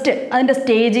ബ്രസ്റ്റ് അതിൻ്റെ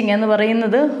സ്റ്റേജിങ് എന്ന്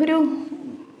പറയുന്നത് ഒരു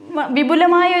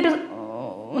വിപുലമായൊരു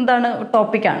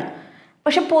ടോപ്പിക്കാണ്.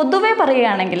 പക്ഷെ പൊതുവെ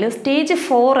പറയുകയാണെങ്കിൽ സ്റ്റേജ്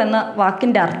 4 എന്ന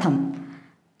വാക്കിൻ്റെ അർത്ഥം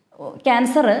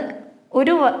ക്യാൻസർ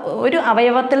ഒരു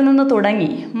അവയവത്തിൽ നിന്ന് തുടങ്ങി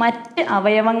മറ്റ്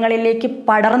അവയവങ്ങളിലേക്ക്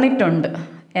പടർന്നിട്ടുണ്ട്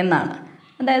എന്നാണ്.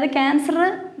 അതായത് ക്യാൻസർ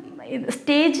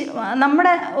സ്റ്റേജ്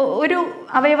നമ്മുടെ ഒരു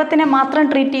അവയവത്തിനെ മാത്രം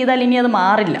ട്രീറ്റ് ചെയ്താൽ ഇനി അത്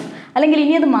മാറില്ല, അല്ലെങ്കിൽ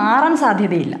ഇനി അത് മാറാൻ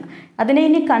സാധ്യതയില്ല. അതിനെ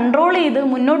ഇനി കൺട്രോൾ ചെയ്ത്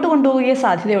മുന്നോട്ട് കൊണ്ടുപോകുകയേ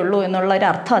സാധ്യതയുള്ളൂ എന്നുള്ള ഒരു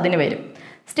അർത്ഥം അതിന് വരും.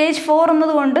 സ്റ്റേജ് 4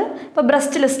 എന്നതുകൊണ്ട് ഇപ്പോൾ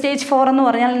ബ്രസ്റ്റിൽ സ്റ്റേജ് 4 എന്ന്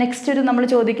പറഞ്ഞാൽ നെക്സ്റ്റ് ഒരു നമ്മൾ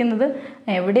ചോദിക്കുന്നത്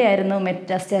എവിടെയായിരുന്നു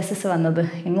മെറ്റാസ്റ്റാസിസ് വന്നത്,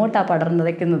 എങ്ങോട്ടാണ്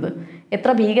പടർന്നേക്കുന്നത്, എത്ര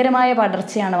ഭീകരമായ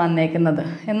പടർച്ചയാണ് വന്നേക്കുന്നത്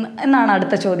എന്നാണ്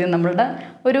അടുത്ത ചോദ്യം നമ്മളുടെ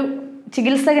ഒരു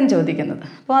ചികിത്സകൻ ചോദിക്കുന്നത്.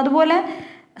 അപ്പോൾ അതുപോലെ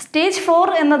സ്റ്റേജ്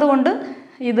 4 എന്നതുകൊണ്ട്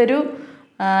ഇതൊരു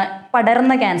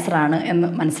പടർന്ന ക്യാൻസറാണ് എന്ന്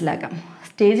മനസ്സിലാക്കാം.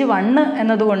 സ്റ്റേജ് 1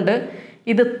 എന്നതുകൊണ്ട്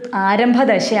ഇത്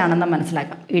ആരംഭദശയാണെന്ന്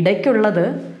മനസ്സിലാക്കാം. ഇടയ്ക്കുള്ളത്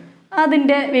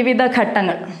അതിൻ്റെ വിവിധ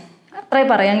ഘട്ടങ്ങൾ അത്രേ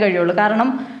പറയാൻ കഴിയുള്ളൂ. കാരണം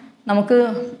നമുക്ക്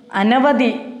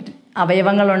അനവധി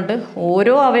അവയവങ്ങളുണ്ട്.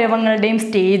 ഓരോ അവയവങ്ങളുടെയും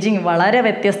സ്റ്റേജിങ് വളരെ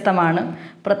വ്യത്യസ്തമാണ്.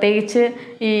 പ്രത്യേകിച്ച്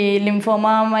ഈ ലിംഫോമ,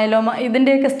 മൈലോമ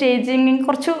ഇതിൻ്റെയൊക്കെ സ്റ്റേജിങ്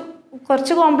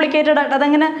കുറച്ച് കോംപ്ലിക്കേറ്റഡ് ആയിട്ട്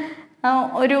അതങ്ങനെ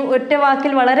ഒരു ഒറ്റ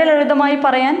വാക്കിൽ വളരെ ലളിതമായി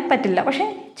പറയാൻ പറ്റില്ല. പക്ഷേ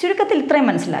ചുരുക്കത്തിൽ ഇത്രയും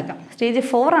മനസ്സിലാക്കാം. സ്റ്റേജ്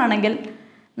 4 ആണെങ്കിൽ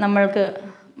നമ്മൾക്ക്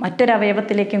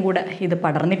മറ്റൊരവയവത്തിലേക്കും കൂടെ ഇത്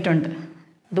പടർന്നിട്ടുണ്ട്.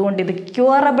 അതുകൊണ്ട് ഇത്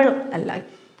ക്യൂറബിൾ അല്ല,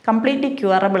 കംപ്ലീറ്റ്ലി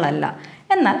ക്യൂറബിൾ അല്ല,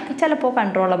 എന്നാൽ ചിലപ്പോൾ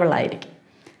കൺട്രോളബിൾ ആയിരിക്കും.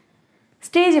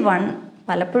 സ്റ്റേജ് 1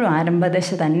 പലപ്പോഴും ആരംഭദശ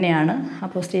തന്നെയാണ്.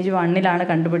 അപ്പോൾ സ്റ്റേജ് 1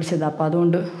 കണ്ടുപിടിച്ചത്. അപ്പോൾ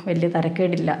അതുകൊണ്ട് വലിയ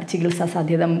തരക്കേടില്ല, ചികിത്സാ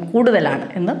സാധ്യത കൂടുതലാണ്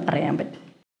എന്ന് പറയാൻ പറ്റും.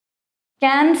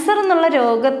 ക്യാൻസർ എന്നുള്ള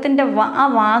രോഗത്തിൻ്റെ ആ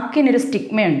വാക്കിനൊരു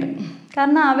സ്റ്റിഗ്മയുണ്ട്.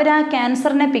 കാരണം അവർ ആ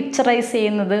ക്യാൻസറിനെ പിക്ചറൈസ്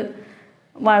ചെയ്യുന്നത്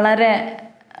വളരെ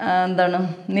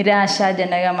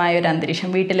നിരാശാജനകമായൊരു അന്തരീക്ഷം.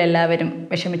 വീട്ടിലെല്ലാവരും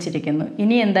വിഷമിച്ചിരിക്കുന്നു,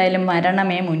 ഇനി എന്തായാലും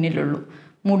മരണമേ മുന്നിലുള്ളൂ,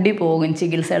 മുടി പോകും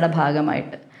ചികിത്സയുടെ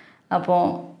ഭാഗമായിട്ട്. അപ്പോൾ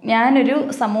ഞാനൊരു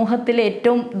സമൂഹത്തിലെ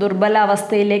ഏറ്റവും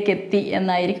ദുർബലാവസ്ഥയിലേക്ക് എത്തി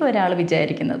എന്നായിരിക്കും ഒരാൾ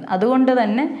വിചാരിക്കുന്നത്. അതുകൊണ്ട്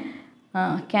തന്നെ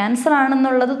ക്യാൻസർ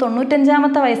ആണെന്നുള്ളത്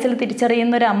 95ാമത്തെ വയസ്സിൽ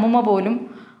തിരിച്ചറിയുന്ന ഒരു അമ്മൂമ്മ പോലും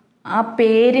ആ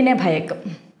പേരിനെ ഭയക്കും.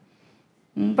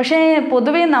 പക്ഷേ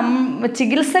പൊതുവേ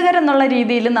ചികിത്സകരെന്നുള്ള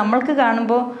രീതിയിൽ നമ്മൾക്ക്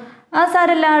കാണുമ്പോൾ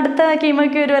സാരല്ല, അടുത്ത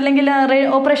കീമോയ്ക്ക് വരൂ, അല്ലെങ്കിൽ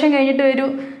ഓപ്പറേഷൻ കഴിഞ്ഞിട്ട് വരൂ,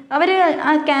 അവർ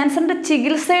ആ ക്യാൻസറിൻ്റെ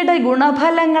ചികിത്സയുടെ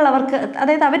ഗുണഫലങ്ങൾ അവർക്ക്,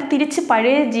 അതായത് അവർ തിരിച്ച്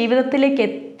പഴയ ജീവിതത്തിലേക്ക്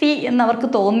എത്തി എന്നവർക്ക്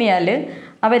തോന്നിയാൽ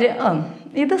അവർ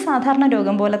ഇത് സാധാരണ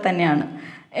രോഗം പോലെ തന്നെയാണ്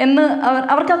എന്ന്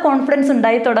അവർക്ക് ആ കോൺഫിഡൻസ്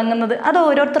ഉണ്ടായി തുടങ്ങുന്നത്. അത്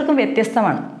ഓരോരുത്തർക്കും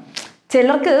വ്യത്യസ്തമാണ്.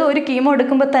 ചിലർക്ക് ഒരു കീമോ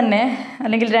എടുക്കുമ്പോൾ തന്നെ,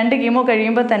 അല്ലെങ്കിൽ 2 കീമോ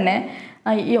കഴിയുമ്പോൾ തന്നെ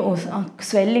ഈ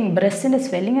സ്വെല്ലിങ്, ബ്രസ്റ്റിൻ്റെ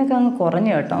സ്വെല്ലിങ്ങൊക്കെ അങ്ങ്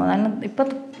കുറഞ്ഞു കേട്ടോ, കാരണം ഇപ്പം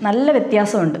നല്ല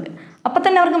വ്യത്യാസമുണ്ട്. അപ്പം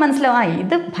തന്നെ അവർക്ക് മനസ്സിലാവും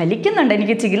ഇത് ഫലിക്കുന്നുണ്ട്,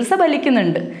 എനിക്ക് ചികിത്സ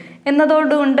ഫലിക്കുന്നുണ്ട്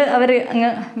എന്നതോടുകൊണ്ട് അവർ അങ്ങ്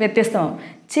വ്യത്യസ്തമാവും.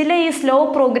 ചില ഈ സ്ലോ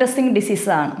പ്രോഗ്രസ്സിങ്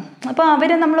ഡിസീസാണ്. അപ്പോൾ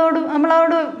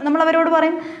നമ്മളവരോട്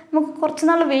പറയും നമുക്ക് കുറച്ച്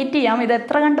നാൾ വെയിറ്റ് ചെയ്യാം, ഇത്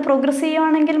എത്ര കണ്ട് പ്രോഗ്രസ്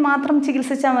ചെയ്യുവാണെങ്കിൽ മാത്രം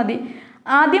ചികിത്സിച്ചാൽ മതി.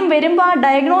 ആദ്യം വരുമ്പോൾ ആ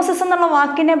ഡയഗ്നോസിസ് എന്നുള്ള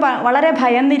വാക്കിനെ വളരെ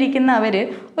ഭയന്നിരിക്കുന്ന അവർ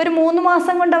ഒരു 3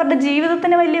 മാസം കൊണ്ട് അവരുടെ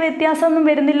ജീവിതത്തിന് വലിയ വ്യത്യാസമൊന്നും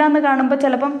വരുന്നില്ല എന്ന് കാണുമ്പോൾ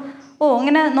ചിലപ്പം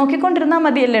ഇങ്ങനെ നോക്കിക്കൊണ്ടിരുന്നാൽ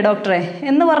മതിയല്ലേ ഡോക്ടറെ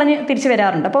എന്ന് പറഞ്ഞ് തിരിച്ചു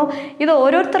വരാറുണ്ട്. അപ്പോൾ ഇത്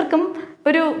ഓരോരുത്തർക്കും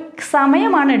ഒരു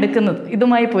സമയമാണ് എടുക്കുന്നത്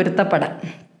ഇതുമായി പൊരുത്തപ്പെടാൻ.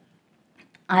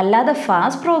 അല്ലാതെ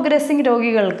ഫാസ്റ്റ് പ്രോഗ്രസ്സിങ്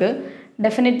രോഗികൾക്ക്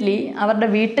ഡെഫിനറ്റ്ലി അവരുടെ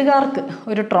വീട്ടുകാർക്ക്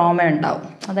ഒരു ട്രോമ ഉണ്ടാവും.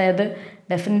 അതായത്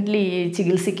ഡെഫിനറ്റ്ലി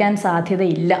ചികിത്സിക്കാൻ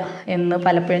സാധ്യതയില്ല എന്ന്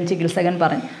പലപ്പോഴും ചികിത്സകൻ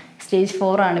പറയും. സ്റ്റേജ്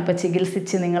 4 ആണ്, ഇപ്പോൾ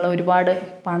ചികിത്സിച്ച് നിങ്ങൾ ഒരുപാട്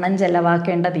പണം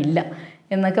ചെലവാക്കേണ്ടതില്ല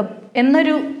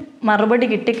എന്നൊരു മറുപടി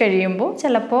കിട്ടിക്കഴിയുമ്പോൾ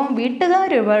ചിലപ്പോൾ വീട്ടുകാർ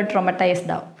ഒരുപാട്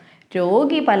ട്രോമറ്റൈസ്ഡ് ആവും.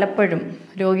 രോഗി പലപ്പോഴും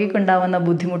രോഗിക്കുണ്ടാവുന്ന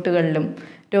ബുദ്ധിമുട്ടുകളിലും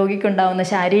രോഗിക്കുണ്ടാവുന്ന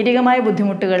ശാരീരികമായ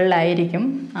ബുദ്ധിമുട്ടുകളിലായിരിക്കും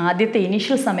ആദ്യത്തെ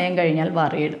ഇനീഷ്യൽ സമയം കഴിഞ്ഞാൽ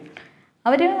വറിയിടും.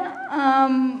 അവർ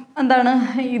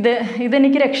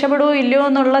ഇതെനിക്ക് രക്ഷപ്പെടുമോ ഇല്ലയോ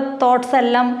എന്നുള്ള തോട്ട്സ്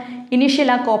എല്ലാം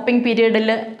ഇനീഷ്യൽ ആ കോപ്പിംഗ് പീരീഡിൽ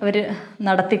അവർ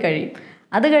നടത്തി കഴിയും.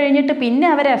 അത് കഴിഞ്ഞിട്ട് പിന്നെ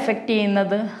അവരെ എഫക്റ്റ്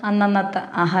ചെയ്യുന്നത് അന്നന്നത്തെ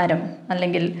ആഹാരം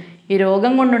അല്ലെങ്കിൽ ഈ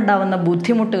രോഗം കൊണ്ടുണ്ടാവുന്ന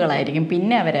ബുദ്ധിമുട്ടുകളായിരിക്കും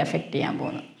പിന്നെ അവരെ എഫക്റ്റ് ചെയ്യാൻ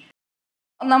പോകുന്നത്.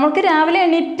 നമ്മൾക്ക് രാവിലെ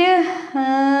എണീറ്റ്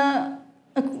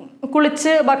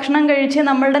കുളിച്ച് ഭക്ഷണം കഴിച്ച്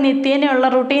നമ്മളുടെ നിത്യേനയുള്ള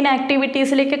റുട്ടീൻ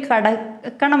ആക്ടിവിറ്റീസിലേക്ക്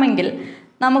കടക്കണമെങ്കിൽ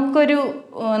നമുക്കൊരു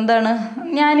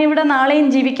ഞാനിവിടെ നാളെയും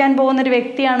ജീവിക്കാൻ പോകുന്നൊരു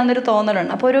വ്യക്തിയാണെന്നൊരു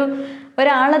തോന്നലുണ്ട്. അപ്പോൾ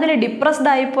ഒരാളതിൽ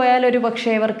ഡിപ്രസ്ഡ് ആയിപ്പോയാൽ ഒരു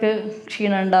പക്ഷേ ഇവർക്ക്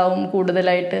ക്ഷീണം ഉണ്ടാവും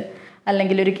കൂടുതലായിട്ട്,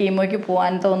 അല്ലെങ്കിൽ ഒരു കീമോയ്ക്ക്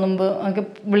പോകാൻ തോന്നുമ്പോൾ ഒക്കെ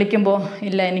വിളിക്കുമ്പോൾ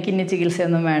ഇല്ല എനിക്കിനി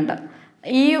ചികിത്സയൊന്നും വേണ്ട.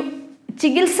 ഈ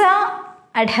ചികിത്സ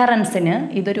അഡ്ഹറൻസിന്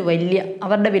ഇതൊരു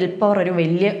അവരുടെ വിൽ പവർ ഒരു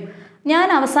ഞാൻ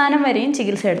അവസാനം വരെയും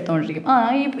ചികിത്സ എടുത്തുകൊണ്ടിരിക്കും.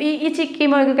 ഈ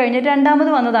കീമോയൊക്കെ കഴിഞ്ഞ് 2ാമത്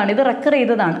വന്നതാണ്, ഇത് റെക്കർ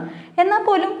ചെയ്തതാണ്, എന്നാൽ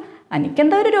പോലും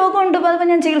എനിക്കെന്താ ഒരു രോഗമുണ്ട് അപ്പോൾ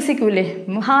ഞാൻ ചികിത്സിക്കൂലേ.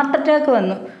 ഹാർട്ട് അറ്റാക്ക്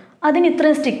വന്നു, അതിന്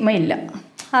ഇത്രയും സ്റ്റിഗ്മ ഇല്ല.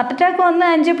 ഹാർട്ട് അറ്റാക്ക് വന്ന്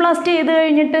ആൻജിയോപ്ലാസ്റ്റി ചെയ്ത്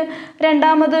കഴിഞ്ഞിട്ട്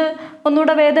 2ാമത്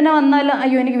ഒന്നുകൂടെ വേദന വന്നാൽ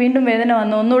അയ്യോ എനിക്ക് വീണ്ടും വേദന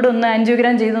വന്നു, ഒന്നുകൂടെ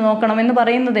ആൻജിയോഗ്രാം ചെയ്ത് നോക്കണം എന്ന്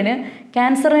പറയുന്നതിന്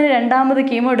ക്യാൻസറിന് 2ാമത്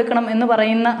കീമോ എടുക്കണം എന്ന്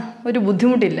പറയുന്ന ഒരു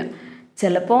ബുദ്ധിമുട്ടില്ല.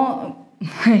 ചിലപ്പോൾ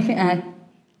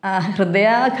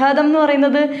ഹൃദയാഘാതം എന്ന്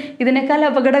പറയുന്നത് ഇതിനേക്കാൾ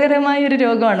അപകടകരമായ ഒരു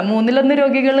രോഗമാണ്. 1/3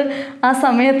 രോഗികൾ ആ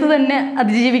സമയത്ത് തന്നെ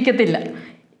അതിജീവിക്കത്തില്ല.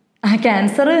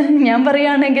 ക്യാൻസർ ഞാൻ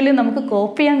പറയുകയാണെങ്കിൽ നമുക്ക്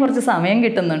കോപ്പ് ചെയ്യാൻ കുറച്ച് സമയം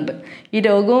കിട്ടുന്നുണ്ട്. ഈ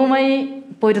രോഗവുമായി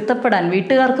പൊരുത്തപ്പെടാൻ,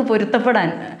 വീട്ടുകാർക്ക് പൊരുത്തപ്പെടാൻ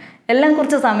എല്ലാം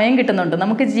കുറച്ച് സമയം കിട്ടുന്നുണ്ട്.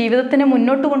 നമുക്ക് ജീവിതത്തിനെ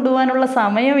മുന്നോട്ട് കൊണ്ടുപോകാനുള്ള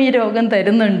സമയം ഈ രോഗം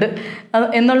തരുന്നുണ്ട്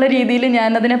എന്നുള്ള രീതിയിൽ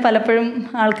ഞാനതിനെ പലപ്പോഴും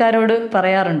ആൾക്കാരോട്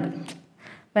പറയാറുണ്ട്.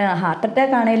 ഹാർട്ട്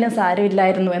അറ്റാക്ക് ആണെങ്കിലും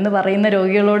സാരമില്ലായിരുന്നു എന്ന് പറയുന്ന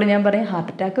രോഗികളോട് ഞാൻ പറയും,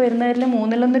 ഹാർട്ട് അറ്റാക്ക് വരുന്നവരിൽ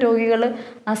 1/3 രോഗികൾ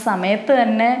ആ സമയത്ത്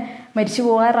തന്നെ മരിച്ചു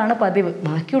പോകാറാണ് പതിവ്.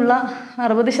 ബാക്കിയുള്ള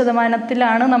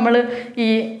 60% നമ്മൾ ഈ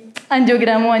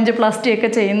ആൻജിയോഗ്രാമോ ആൻജിയോപ്ലാസ്റ്റിയൊക്കെ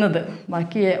ചെയ്യുന്നത്.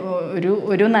 ബാക്കി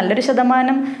ഒരു നല്ലൊരു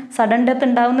ശതമാനം സഡൻ ഡെത്ത്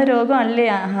ഉണ്ടാകുന്ന രോഗമല്ലേ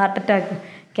ഹാർട്ട് അറ്റാക്ക്.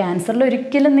 ക്യാൻസറിൽ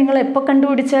ഒരിക്കലും നിങ്ങൾ എപ്പോൾ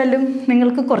കണ്ടുപിടിച്ചാലും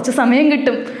നിങ്ങൾക്ക് കുറച്ച് സമയം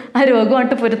കിട്ടും ആ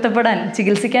രോഗമായിട്ട് പൊരുത്തപ്പെടാൻ,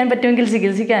 ചികിത്സിക്കാൻ പറ്റുമെങ്കിൽ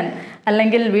ചികിത്സിക്കാൻ,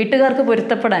 അല്ലെങ്കിൽ വീട്ടുകാർക്ക്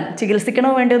പൊരുത്തപ്പെടാൻ,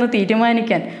 ചികിത്സിക്കണോ വേണ്ടോ എന്ന്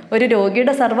തീരുമാനിക്കാൻ. ഒരു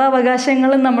രോഗിയുടെ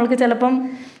സർവ്വാവകാശങ്ങളും നമ്മൾക്ക് ചിലപ്പം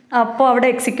അപ്പോൾ അവിടെ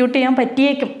എക്സിക്യൂട്ട് ചെയ്യാൻ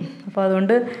പറ്റിയേക്കും. അപ്പോൾ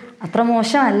അതുകൊണ്ട് അത്ര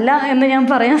മോശമല്ല എന്ന് ഞാൻ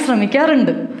പറയാൻ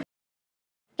ശ്രമിക്കാറുണ്ട്.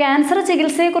 ക്യാൻസർ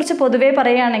ചികിത്സയെക്കുറിച്ച് പൊതുവേ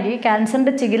പറയുകയാണെങ്കിൽ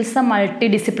ക്യാൻസറിൻ്റെ ചികിത്സ മൾട്ടി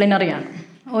ഡിസിപ്ലിനറിയാണ്.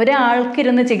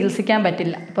 ഒരാൾക്കിരുന്ന് ചികിത്സിക്കാൻ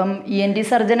പറ്റില്ല. ഇപ്പം ENT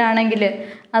സർജൻ ആണെങ്കിൽ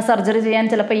ആ സർജറി ചെയ്യാൻ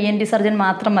ചിലപ്പോൾ ENT സർജൻ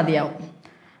മാത്രം മതിയാവും.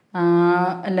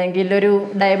 അല്ലെങ്കിൽ ഒരു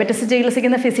ഡയബറ്റിസ്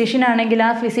ചികിത്സിക്കുന്ന ഫിസിഷ്യൻ ആണെങ്കിൽ ആ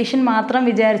ഫിസിഷ്യൻ മാത്രം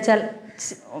വിചാരിച്ചാൽ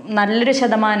നല്ലൊരു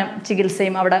ശതമാനം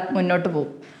ചികിത്സയും അവിടെ മുന്നോട്ട്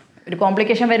പോകും. ഒരു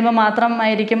കോംപ്ലിക്കേഷൻ വരുമ്പോൾ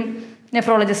മാത്രമായിരിക്കും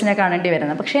നെഫ്രോളജിസ്റ്റിനെ കാണേണ്ടി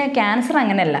വരുന്നത്. പക്ഷേ ക്യാൻസർ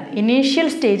അങ്ങനെയല്ല. ഇനീഷ്യൽ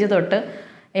സ്റ്റേജ് തൊട്ട്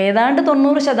ഏതാണ്ട്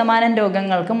 90%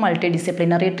 രോഗങ്ങൾക്കും multi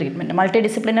disciplinary treatment. Multi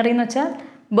disciplinary എന്ന് വെച്ചാൽ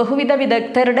ബഹുവിധ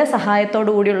വിദഗ്ധരുടെ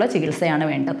സഹായത്തോടു കൂടിയുള്ള ചികിത്സയാണ്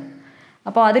വേണ്ടത്.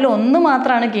 അപ്പോൾ അതിലൊന്ന്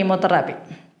മാത്രമാണ് കീമോതെറാപ്പി,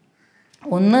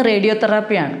 ഒന്ന്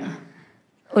റേഡിയോതെറാപ്പിയാണ്,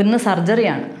 ഒന്ന്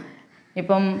സർജറിയാണ്.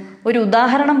 ഇപ്പം ഒരു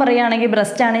ഉദാഹരണം പറയുകയാണെങ്കിൽ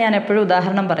ബ്രസ്റ്റാണ് ഞാൻ എപ്പോഴും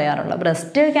ഉദാഹരണം പറയാറുള്ളത്.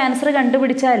 ബ്രസ്റ്റ് ക്യാൻസർ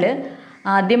കണ്ടുപിടിച്ചാൽ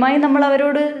ആദ്യമായി നമ്മൾ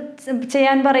അവരോട്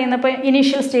ചെയ്യാൻ പറയുന്നപ്പോൾ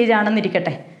ഇനീഷ്യൽ സ്റ്റേജ്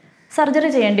ആണെന്നിരിക്കട്ടെ, സർജറി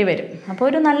ചെയ്യേണ്ടി വരും. അപ്പോൾ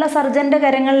ഒരു നല്ല സർജൻ്റെ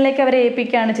കരങ്ങളിലേക്ക് അവരെ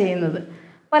ഏൽപ്പിക്കുകയാണ് ചെയ്യുന്നത്.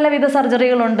 പലവിധ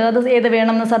സർജറികളുണ്ട്. അത് ഏത്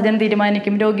വേണമെന്ന് സർജൻ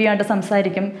തീരുമാനിക്കും, രോഗിയായിട്ട്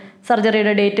സംസാരിക്കും,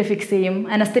 സർജറിയുടെ ഡേറ്റ് ഫിക്സ് ചെയ്യും,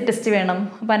 അനസ്തെറ്റിസ്റ്റ് വേണം,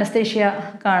 അപ്പോൾ അനസ്തേഷ്യ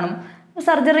കാണും.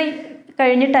 സർജറി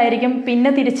കഴിഞ്ഞിട്ടായിരിക്കും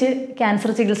പിന്നെ തിരിച്ച്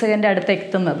ക്യാൻസർ ചികിത്സകൻ്റെ അടുത്ത്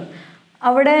എത്തുന്നത്.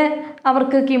 അവിടെ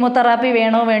അവർക്ക് കീമോതെറാപ്പി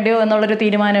വേണോ വേണ്ടയോ എന്നുള്ളൊരു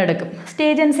തീരുമാനം എടുക്കും.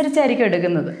 സ്റ്റേജ് അനുസരിച്ചായിരിക്കും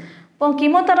എടുക്കുന്നത്. അപ്പോൾ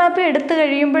കീമോതെറാപ്പി എടുത്തു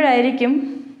കഴിയുമ്പോഴായിരിക്കും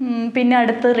പിന്നെ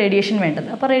അടുത്ത് റേഡിയേഷൻ വേണ്ടത്.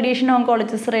 അപ്പോൾ റേഡിയേഷൻ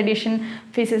ഓങ്കോളജിസ്റ്റ്, റേഡിയേഷൻ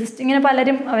ഫിസിസിസ്റ്റ്, ഇങ്ങനെ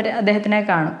പലരും അദ്ദേഹത്തിനെ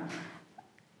കാണും.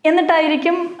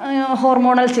 എന്നിട്ടായിരിക്കും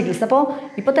ഹോർമോണൽ ചികിത്സ. അപ്പോൾ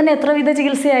ഇപ്പോൾ തന്നെ എത്ര വിധ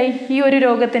ചികിത്സയായി ഈ ഒരു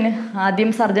രോഗത്തിന്.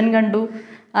 ആദ്യം സർജൻ കണ്ടു,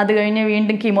 അത് കഴിഞ്ഞ്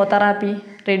വീണ്ടും കീമോതെറാപ്പി,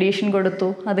 റേഡിയേഷൻ കൊടുത്തു,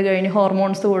 അത് കഴിഞ്ഞ്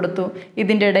ഹോർമോൺസ് കൊടുത്തു.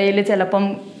 ഇതിൻ്റെ ഇടയിൽ ചിലപ്പം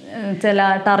ചില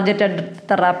ടാർഗറ്റഡ്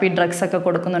തെറാപ്പി ഡ്രഗ്സ് ഒക്കെ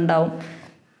കൊടുക്കുന്നുണ്ടാവും.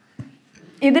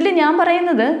 ഇതിൽ ഞാൻ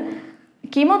പറയുന്നത്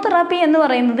കീമോതെറാപ്പി എന്ന്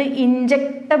പറയുന്നത്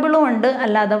ഇഞ്ചക്റ്റബിളും ഉണ്ട്,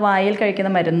 അല്ലാതെ വായിൽ കഴിക്കുന്ന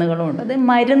മരുന്നുകളും ഉണ്ട്. അത്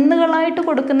മരുന്നുകളായിട്ട്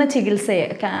കൊടുക്കുന്ന ചികിത്സയെ,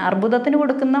 അർബുദത്തിന്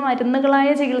കൊടുക്കുന്ന മരുന്നുകളായ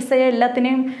ചികിത്സയെ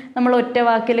എല്ലാത്തിനെയും നമ്മൾ ഒറ്റ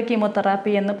വാക്കിൽ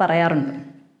കീമോതെറാപ്പി എന്ന് പറയാറുണ്ട്.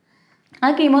 ആ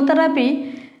കീമോതെറാപ്പി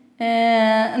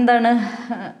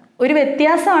ഒരു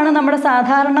വ്യത്യാസമാണ് നമ്മുടെ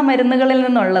സാധാരണ മരുന്നുകളിൽ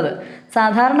നിന്നുള്ളത്.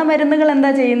 സാധാരണ മരുന്നുകൾ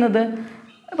എന്താ ചെയ്യുന്നത്?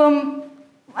 ഇപ്പം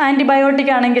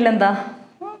ആൻറ്റിബയോട്ടിക് ആണെങ്കിൽ എന്താ,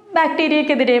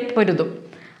 ബാക്ടീരിയക്കെതിരെ പൊരുതും.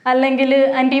 അല്ലെങ്കിൽ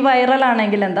ആൻറ്റിവൈറൽ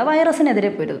ആണെങ്കിൽ എന്താ, വൈറസിനെതിരെ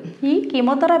പൊരുതും. ഈ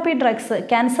കീമോതെറാപ്പി ഡ്രഗ്സ്,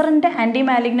 ക്യാൻസറിൻ്റെ ആൻറ്റി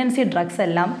മാലിഗ്നൻസി ഡ്രഗ്സ്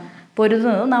എല്ലാം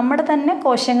പൊരുതുന്നത് നമ്മുടെ തന്നെ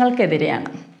കോശങ്ങൾക്കെതിരെയാണ്.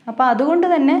 അപ്പോൾ അതുകൊണ്ട്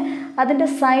തന്നെ അതിൻ്റെ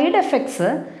സൈഡ്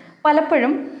എഫക്ട്സ്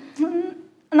പലപ്പോഴും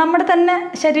നമ്മുടെ തന്നെ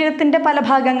ശരീരത്തിൻ്റെ പല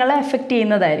ഭാഗങ്ങളെ എഫക്റ്റ്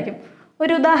ചെയ്യുന്നതായിരിക്കും.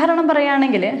 ഒരു ഉദാഹരണം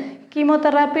പറയുകയാണെങ്കിൽ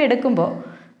കീമോതെറാപ്പി എടുക്കുമ്പോൾ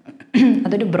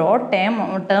അതൊരു ബ്രോഡ്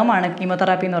ടേമാണ്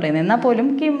കീമോതെറാപ്പി എന്ന് പറയുന്നത്. എന്നാൽ പോലും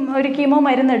ഒരു കീമോ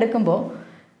മരുന്ന് എടുക്കുമ്പോൾ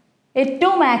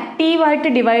ഏറ്റവും ആക്റ്റീവായിട്ട്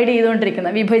ഡിവൈഡ് ചെയ്തുകൊണ്ടിരിക്കുന്ന,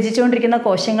 വിഭജിച്ചുകൊണ്ടിരിക്കുന്ന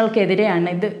കോശങ്ങൾക്കെതിരെയാണ്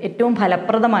ഇത് ഏറ്റവും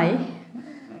ഫലപ്രദമായി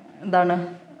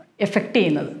എഫക്റ്റ്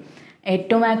ചെയ്യുന്നത്.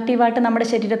 ഏറ്റവും ആക്റ്റീവായിട്ട് നമ്മുടെ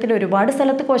ശരീരത്തിൽ ഒരുപാട്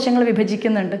സ്ഥലത്ത് കോശങ്ങൾ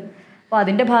വിഭജിക്കുന്നുണ്ട്. അപ്പോൾ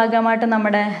അതിൻ്റെ ഭാഗമായിട്ട്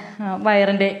നമ്മുടെ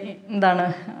വയറിൻ്റെ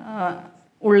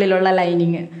ഉള്ളിലുള്ള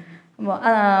ലൈനിങ്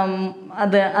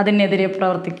അതിനെതിരെ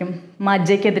പ്രവർത്തിക്കും,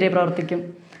 മജ്ജയ്ക്കെതിരെ പ്രവർത്തിക്കും.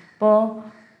 അപ്പോൾ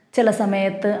ചില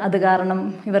സമയത്ത് അത് കാരണം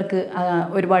ഇവർക്ക്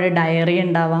ഒരുപാട് ഡയറിയ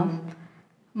ഉണ്ടാവാം.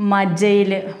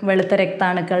 മജ്ജയിൽ വെളുത്ത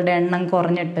രക്താണുക്കളുടെ എണ്ണം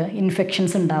കുറഞ്ഞിട്ട്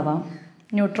ഇൻഫെക്ഷൻസ് ഉണ്ടാവാം,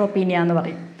 ന്യൂട്രോപ്പീനിയ എന്ന്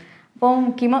പറയും. അപ്പോൾ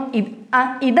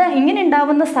ഇത് ഇങ്ങനെ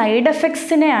ഉണ്ടാവുന്ന സൈഡ്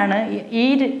എഫക്ട്സിനെയാണ്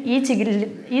ഈ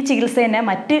ചികിത്സേനെ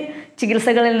മറ്റ്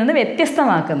ചികിത്സകളിൽ നിന്ന്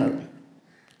വ്യത്യസ്തമാക്കുന്നത്.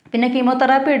 പിന്നെ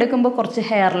കീമോതെറാപ്പി എടുക്കുമ്പോൾ കുറച്ച്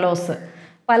ഹെയർ ലോസ്,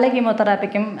 പല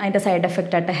കീമോതെറാപ്പിക്കും അതിൻ്റെ side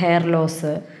എഫക്റ്റായിട്ട് hair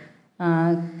loss,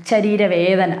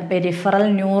 ശരീരവേദന, peripheral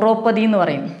neuropathy എന്ന്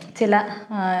പറയും. ചില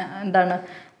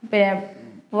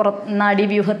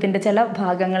നാഡീവ്യൂഹത്തിൻ്റെ ചില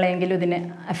ഭാഗങ്ങളെങ്കിലും ഇതിനെ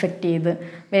അഫക്റ്റ് ചെയ്ത്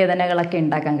വേദനകളൊക്കെ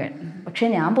ഉണ്ടാക്കാൻ കഴിയും. പക്ഷേ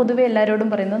ഞാൻ പൊതുവേ എല്ലാവരോടും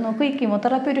പറയുന്നത്, നോക്കൂ, ഈ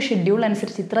കീമോതെറാപ്പി ഒരു ഷെഡ്യൂൾ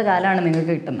അനുസരിച്ച് ഇത്ര കാലമാണ്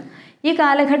നിങ്ങൾക്ക് കിട്ടുന്നത്. ഈ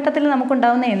കാലഘട്ടത്തിൽ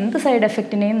നമുക്കുണ്ടാകുന്ന എന്ത് സൈഡ്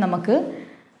എഫക്റ്റിനെയും നമുക്ക്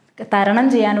തരണം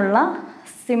ചെയ്യാനുള്ള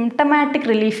സിംറ്റമാറ്റിക്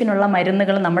റിലീഫിനുള്ള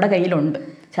മരുന്നുകൾ നമ്മുടെ കയ്യിലുണ്ട്.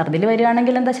 ഛർദിൽ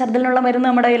വരികയാണെങ്കിൽ എന്താ, ഛർദിലിനുള്ള മരുന്ന്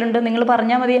നമ്മുടെ കയ്യിലുണ്ട്. നിങ്ങൾ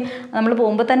പറഞ്ഞാൽ മതി, നമ്മൾ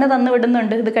പോകുമ്പോൾ തന്നെ തന്നു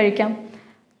വിടുന്നുണ്ട്, ഇത് കഴിക്കാം.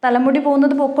 തലമുടി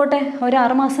പോകുന്നത് പൊക്കോട്ടെ, ഒരു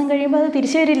 6 മാസം കഴിയുമ്പോൾ അത്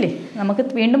തിരിച്ചു വരില്ലേ. നമുക്ക്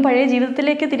വീണ്ടും പഴയ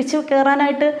ജീവിതത്തിലേക്ക് തിരിച്ചു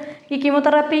കയറാനായിട്ട് ഈ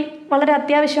കീമോതെറാപ്പി വളരെ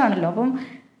അത്യാവശ്യമാണല്ലോ. അപ്പം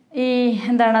ഈ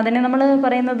എന്താണ് അതിനെ നമ്മൾ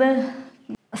പറയുന്നത്,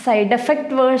 സൈഡ്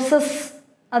എഫക്റ്റ് വേഴ്സസ്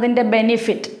അതിൻ്റെ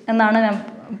ബെനിഫിറ്റ് എന്നാണ് ഞാൻ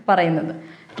പറയുന്നത്.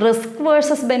 റിസ്ക്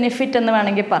വേഴ്സസ് ബെനിഫിറ്റ് എന്ന്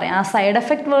വേണമെങ്കിൽ പറയാം. ആ സൈഡ്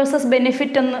എഫക്റ്റ് വേഴ്സസ്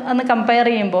ബെനിഫിറ്റ് എന്ന് കമ്പയർ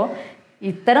ചെയ്യുമ്പോൾ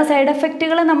ഇത്തരം സൈഡ്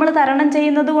എഫക്റ്റുകളെ നമ്മൾ തരണം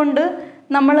ചെയ്യുന്നത് കൊണ്ട്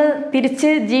നമ്മൾ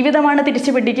ജീവിതമാണ്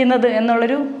തിരിച്ചു പിടിക്കുന്നത്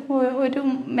എന്നുള്ളൊരു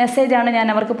മെസ്സേജാണ് ഞാൻ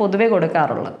അവർക്ക് പൊതുവേ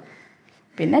കൊടുക്കാറുള്ളത്.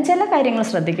 പിന്നെ ചില കാര്യങ്ങൾ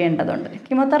ശ്രദ്ധിക്കേണ്ടതുണ്ട്.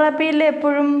 കീമോതെറാപ്പിയിൽ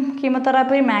എപ്പോഴും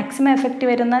കീമോതെറാപ്പി മാക്സിമം എഫക്റ്റ്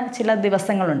വരുന്ന ചില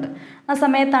ദിവസങ്ങളുണ്ട്. ആ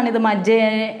സമയത്താണ് ഇത് മജ്ജയെ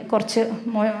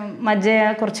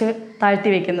കുറച്ച് താഴ്ത്തി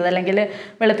വയ്ക്കുന്നത്, അല്ലെങ്കിൽ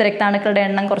വെളുത്ത രക്താണുക്കളുടെ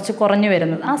എണ്ണം കുറച്ച് കുറഞ്ഞു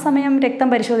വരുന്നത്. ആ സമയം രക്തം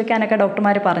പരിശോധിക്കാനൊക്കെ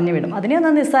ഡോക്ടർമാർ പറഞ്ഞു വിടും.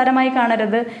 അതിനെയൊന്നും നിസ്സാരമായി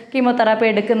കാണരുത്. കീമോതെറാപ്പി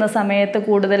എടുക്കുന്ന സമയത്ത്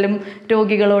കൂടുതലും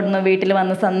രോഗികളോടൊന്നും വീട്ടിൽ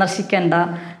വന്ന് സന്ദർശിക്കേണ്ട,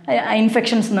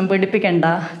 ഇൻഫെക്ഷൻസ് ഒന്നും പിടിപ്പിക്കേണ്ട.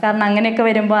 കാരണം അങ്ങനെയൊക്കെ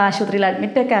വരുമ്പോൾ ആശുപത്രിയിൽ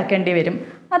അഡ്മിറ്റൊക്കെ ആക്കേണ്ടി വരും.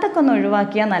 അതൊക്കെ ഒന്ന്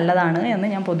ഒഴിവാക്കിയാൽ നല്ലതാണ് എന്ന്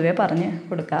ഞാൻ പൊതുവേ പറഞ്ഞ്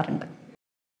കൊടുക്കാറുണ്ട്.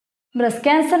 ബ്രസ്റ്റ്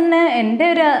ക്യാൻസറിന് എൻ്റെ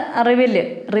ഒരു അറിവിൽ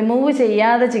റിമൂവ്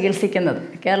ചെയ്യാതെ ചികിത്സിക്കുന്നത്,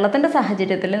 കേരളത്തിൻ്റെ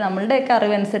സാഹചര്യത്തിൽ നമ്മളുടെയൊക്കെ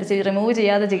അറിവനുസരിച്ച് റിമൂവ്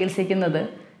ചെയ്യാതെ ചികിത്സിക്കുന്നത്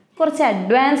കുറച്ച്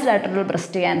അഡ്വാൻസ്ഡ് ആയിട്ടുള്ള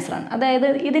ബ്രസ്റ്റ് ക്യാൻസറാണ്. അതായത്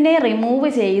ഇതിനെ റിമൂവ്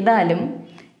ചെയ്താലും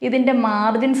ഇതിൻ്റെ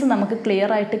മാർജിൻസ് നമുക്ക്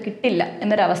ക്ലിയർ ആയിട്ട് കിട്ടില്ല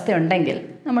എന്നൊരവസ്ഥയുണ്ടെങ്കിൽ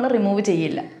നമ്മൾ റിമൂവ്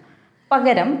ചെയ്യില്ല.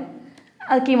 പകരം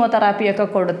അത് കീമോതെറാപ്പിയൊക്കെ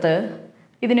കൊടുത്ത്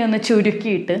ഇതിനെ ഒന്ന്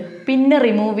ചുരുക്കിയിട്ട് പിന്നെ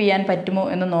റിമൂവ് ചെയ്യാൻ പറ്റുമോ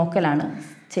എന്ന് നോക്കലാണ്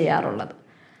ചെയ്യാറുള്ളത്.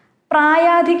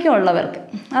 പ്രായാധിക്യമുള്ളവർക്ക്,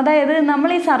 അതായത് നമ്മൾ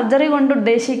ഈ സർജറി കൊണ്ട്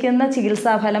ഉദ്ദേശിക്കുന്ന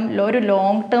ചികിത്സാഫലം ഒരു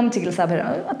ലോങ് ടേം ചികിത്സാഫലം,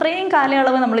 അത്രയും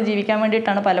കാലയളവ് നമ്മൾ ജീവിക്കാൻ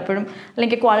വേണ്ടിയിട്ടാണ് പലപ്പോഴും,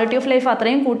 അല്ലെങ്കിൽ ക്വാളിറ്റി ഓഫ് ലൈഫ്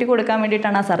അത്രയും കൂട്ടി കൊടുക്കാൻ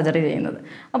വേണ്ടിയിട്ടാണ് ആ സർജറി ചെയ്യുന്നത്.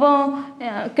 അപ്പോൾ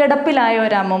കിടപ്പിലായ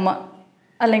ഒരു അമ്മമ്മ,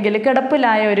 അല്ലെങ്കിൽ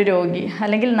കിടപ്പിലായ ഒരു രോഗി,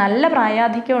 അല്ലെങ്കിൽ നല്ല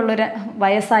പ്രായാധിക്യമുള്ളൊരു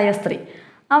വയസ്സായ സ്ത്രീ,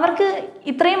 അവർക്ക്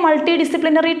ഇത്രയും മൾട്ടി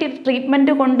ഡിസിപ്ലിനറി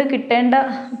ട്രീറ്റ്മെൻറ്റ് കൊണ്ട് കിട്ടേണ്ട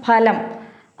ഫലം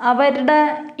അവരുടെ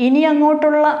ഇനി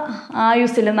അങ്ങോട്ടുള്ള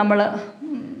ആയുസ്സിൽ നമ്മൾ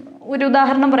ഒരു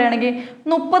ഉദാഹരണം പറയുകയാണെങ്കിൽ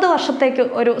 30 വർഷത്തേക്ക്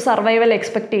ഒരു സർവൈവൽ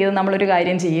എക്സ്പെക്റ്റ് ചെയ്ത് നമ്മളൊരു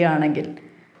കാര്യം ചെയ്യുകയാണെങ്കിൽ,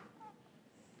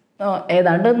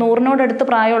 ഏതാണ്ട് 100-നോടടുത്ത്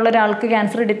പ്രായമുള്ള ഒരാൾക്ക്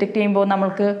ക്യാൻസർ ഡിറ്റക്റ്റ് ചെയ്യുമ്പോൾ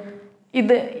നമ്മൾക്ക്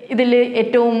ഇതിൽ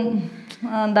ഏറ്റവും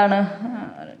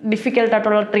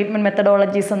ഡിഫിക്കൽട്ടായിട്ടുള്ള ട്രീറ്റ്മെൻറ്റ്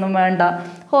മെത്തഡോളജീസ് ഒന്നും വേണ്ട,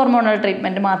 ഹോർമോണൽ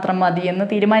ട്രീറ്റ്മെൻറ്റ് മാത്രം മതി എന്ന്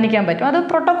തീരുമാനിക്കാൻ പറ്റും. അത്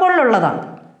പ്രോട്ടോക്കോളിലുള്ളതാണ്.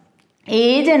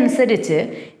 ഏജ് അനുസരിച്ച്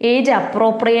ഏജ്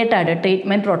അപ്രോപ്രിയേറ്റ് ആയിട്ട്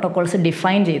ട്രീറ്റ്മെൻറ്റ് പ്രോട്ടോക്കോൾസ്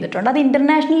ഡിഫൈൻ ചെയ്തിട്ടുണ്ട്. അത്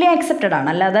ഇൻ്റർനാഷണലി ആക്സെപ്റ്റഡ് ആണ്.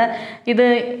 അല്ലാതെ ഇത്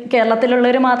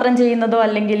കേരളത്തിലുള്ളവർ മാത്രം ചെയ്യുന്നതോ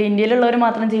അല്ലെങ്കിൽ ഇന്ത്യയിലുള്ളവർ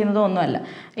മാത്രം ചെയ്യുന്നതോ ഒന്നുമല്ല.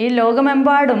 ഈ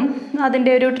ലോകമെമ്പാടും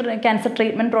അതിൻ്റെ ഒരു cancer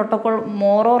treatment protocol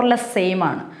more or less same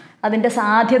ആണ്. അതിൻ്റെ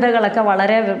സാധ്യതകളൊക്കെ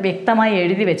വളരെ വ്യക്തമായി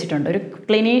എഴുതി വെച്ചിട്ടുണ്ട്. ഒരു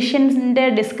ക്ലിനീഷ്യൻസിൻ്റെ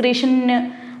ഡിസ്ക്രിഷന്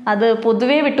അത്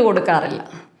പൊതുവേ വിട്ടുകൊടുക്കാറില്ല.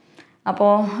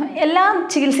 അപ്പോൾ എല്ലാ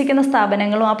ചികിത്സിക്കുന്ന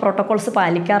സ്ഥാപനങ്ങളും ആ പ്രോട്ടോക്കോൾസ്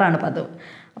പാലിക്കാറാണ് പതിവ്.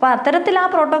 അപ്പോൾ അത്തരത്തിൽ ആ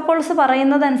പ്രോട്ടോക്കോൾസ്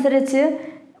പറയുന്നതനുസരിച്ച്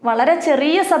വളരെ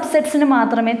ചെറിയ സബ്സെറ്റ്സിന്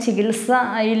മാത്രമേ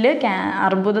ചികിത്സയിൽ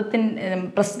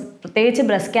പ്രത്യേകിച്ച്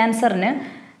ബ്രസ്റ്റ് ക്യാൻസറിന്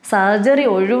സർജറി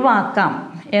ഒഴിവാക്കാം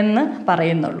എന്ന്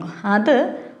പറയുന്നുള്ളൂ. അത്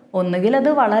ഒന്നുകിൽ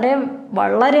അത്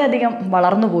വളരെയധികം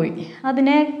വളർന്നു പോയി,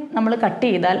 അതിനെ നമ്മൾ കട്ട്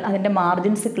ചെയ്താൽ അതിൻ്റെ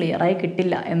മാർജിൻസ് ക്ലിയറായി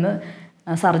കിട്ടില്ല എന്ന്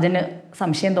സർജന്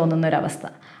സംശയം തോന്നുന്നൊരവസ്ഥ.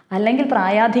 അല്ലെങ്കിൽ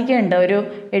പ്രായാധിക്യമുണ്ട്, ഒരു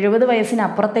 70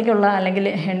 വയസ്സിനപ്പുറത്തേക്കുള്ള, അല്ലെങ്കിൽ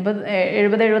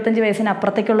 70-75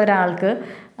 വയസ്സിനപ്പുറത്തേക്കുള്ള ഒരാൾക്ക്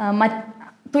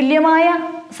തുല്യമായ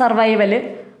സർവൈവൽ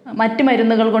മറ്റ്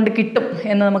മരുന്നുകൾ കൊണ്ട് കിട്ടും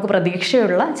എന്ന് നമുക്ക്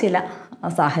പ്രതീക്ഷയുള്ള ചില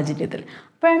സാഹചര്യത്തിൽ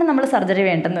അപ്പോഴാണ് നമ്മൾ സർജറി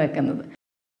വേണ്ടെന്ന് വെക്കുന്നത്.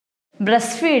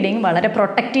 ബ്രസ്റ്റ് ഫീഡിങ് വളരെ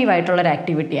പ്രൊട്ടക്റ്റീവായിട്ടുള്ളൊരു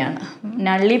ആക്ടിവിറ്റിയാണ്.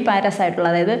 നള്ളി പാരസ് ആയിട്ടുള്ള,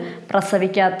 അതായത്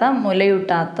പ്രസവിക്കാത്ത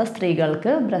മുലയൂട്ടാത്ത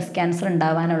സ്ത്രീകൾക്ക് ബ്രസ്റ്റ് ക്യാൻസർ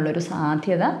ഉണ്ടാവാനുള്ളൊരു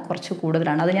സാധ്യത കുറച്ച്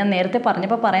കൂടുതലാണ്. അത് ഞാൻ നേരത്തെ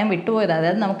പറഞ്ഞപ്പോൾ പറയാൻ വിട്ടുപോയത്.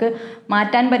 അതായത് നമുക്ക്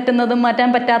മാറ്റാൻ പറ്റുന്നതും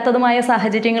മാറ്റാൻ പറ്റാത്തതുമായ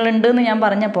സാഹചര്യങ്ങളുണ്ട് എന്ന് ഞാൻ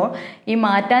പറഞ്ഞപ്പോൾ, ഈ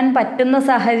മാറ്റാൻ പറ്റുന്ന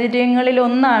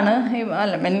സാഹചര്യങ്ങളിലൊന്നാണ്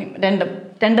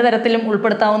രണ്ട് തരത്തിലും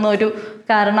ഉൾപ്പെടുത്താവുന്ന ഒരു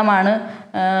കാരണമാണ്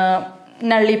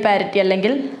നള്ളി പാരിറ്റി,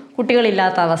 അല്ലെങ്കിൽ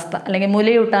കുട്ടികളില്ലാത്ത അവസ്ഥ, അല്ലെങ്കിൽ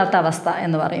മുലയൂട്ടാത്ത അവസ്ഥ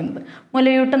എന്ന് പറയുന്നത്.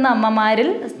 മുലയൂട്ടുന്ന അമ്മമാരിൽ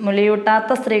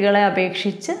മുലയൂട്ടാത്ത സ്ത്രീകളെ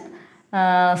അപേക്ഷിച്ച്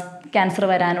ക്യാൻസർ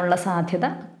വരാനുള്ള സാധ്യത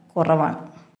കുറവാണ്.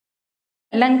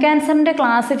 ലങ് ക്യാൻസറിൻ്റെ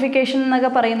ക്ലാസിഫിക്കേഷൻ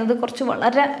എന്നൊക്കെ പറയുന്നത്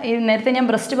വളരെ നേരത്തെ ഞാൻ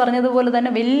ബ്രസ്റ്റ് പറഞ്ഞതുപോലെ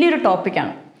തന്നെ വലിയൊരു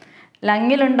ടോപ്പിക്കാണ്.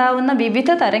 ലങ്ങിലുണ്ടാവുന്ന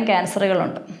വിവിധ തരം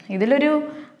ക്യാൻസറുകളുണ്ട്. ഇതിലൊരു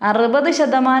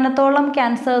 60%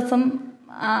 ക്യാൻസേഴ്സും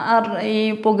ഈ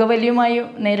പുകവലിയുമായി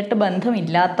നേരിട്ട്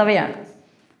ബന്ധമില്ലാത്തവയാണ്.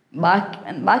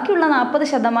 ബാക്കിയുള്ള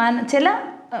 40% ചില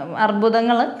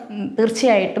അർബുദങ്ങൾ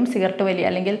തീർച്ചയായിട്ടും സിഗരറ്റ് വലി,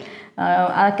 അല്ലെങ്കിൽ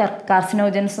ആ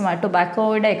കാർസിനോജൻസുമായിട്ട്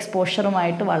ടൊബാക്കോയുടെ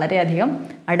എക്സ്പോഷറുമായിട്ട് വളരെയധികം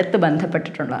അടുത്ത്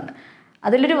ബന്ധപ്പെട്ടിട്ടുള്ളതാണ്.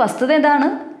 അതിലൊരു വസ്തുത എന്താണ്,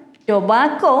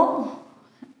 ടൊബാക്കോ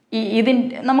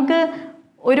നമുക്ക്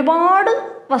ഒരുപാട്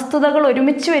വസ്തുതകൾ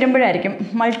ഒരുമിച്ച് വരുമ്പോഴായിരിക്കും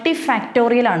മൾട്ടി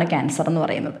ഫാക്ടോറിയലാണ് ക്യാൻസർ എന്ന്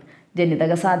പറയുന്നത്.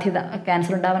 ജനിതക സാധ്യത,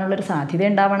 ക്യാൻസർ ഉണ്ടാവാനുള്ളൊരു സാധ്യത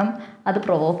ഉണ്ടാവണം, അത്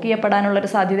പ്രൊവോക്ക് ചെയ്യപ്പെടാനുള്ളൊരു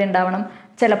സാധ്യത ഉണ്ടാവണം,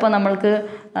 ചിലപ്പോൾ നമ്മൾക്ക്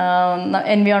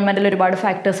എൻവയോൺമെൻറ്റിൽ ഒരുപാട്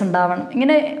ഫാക്ടേഴ്സ് ഉണ്ടാവണം.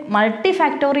 ഇങ്ങനെ മൾട്ടി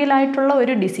ഫാക്ടോറിയലായിട്ടുള്ള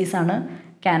ഒരു ഡിസീസാണ്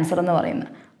ക്യാൻസർ എന്ന് പറയുന്നത്.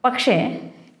 പക്ഷേ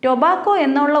ടൊബാക്കോ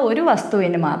എന്നുള്ള ഒരു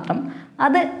വസ്തുവിന് മാത്രം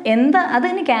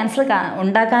അതിന് ക്യാൻസർ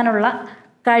ഉണ്ടാക്കാനുള്ള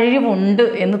കഴിവുണ്ട്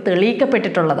എന്ന്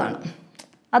തെളിയിക്കപ്പെട്ടിട്ടുള്ളതാണ്.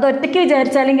 അതൊറ്റയ്ക്ക്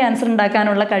വിചാരിച്ചാലും ക്യാൻസർ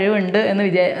ഉണ്ടാക്കാനുള്ള കഴിവുണ്ട് എന്ന്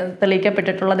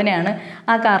തെളിയിക്കപ്പെട്ടിട്ടുള്ളതിനെയാണ്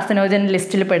ആ കാർസിനോജൻ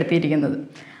ലിസ്റ്റിൽ പെടുത്തിയിരിക്കുന്നത്.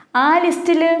 ആ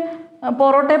ലിസ്റ്റിൽ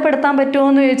പൊറോട്ടയെ പെടുത്താൻ പറ്റുമോ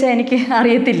എന്ന് ചോദിച്ചാൽ എനിക്ക്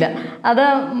അറിയത്തില്ല. അത്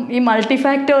ഈ മൾട്ടി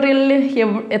ഫാക്ടോറിയലിൽ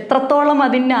എത്രത്തോളം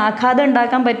അതിന് ആഘാതം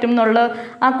ഉണ്ടാക്കാൻ പറ്റും എന്നുള്ള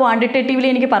ആ ക്വാണ്ടിറ്റേറ്റീവ്ലി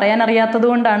എനിക്ക് പറയാൻ അറിയാത്തത്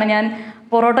കൊണ്ടാണ് ഞാൻ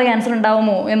പൊറോട്ട ക്യാൻസർ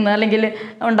ഉണ്ടാകുമോ എന്ന്, അല്ലെങ്കിൽ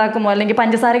ഉണ്ടാക്കുമോ, അല്ലെങ്കിൽ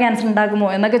പഞ്ചസാര ക്യാൻസർ ഉണ്ടാക്കുമോ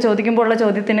എന്നൊക്കെ ചോദിക്കുമ്പോൾ ഉള്ള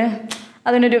ചോദ്യത്തിന്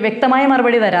അതിനൊരു വ്യക്തമായ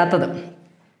മറുപടി തരാത്തത്.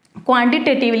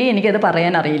 ക്വാണ്ടിറ്റേറ്റീവ്ലി എനിക്കത്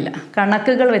പറയാൻ അറിയില്ല,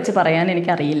 കണക്കുകൾ വെച്ച് പറയാൻ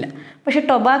എനിക്കറിയില്ല. പക്ഷേ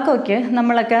ടൊബാക്കോയ്ക്ക്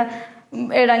നമ്മളൊക്കെ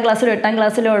 7ാം ക്ലാസ്സിലോ 8ാം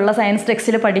ക്ലാസ്സിലോ ഉള്ള സയൻസ്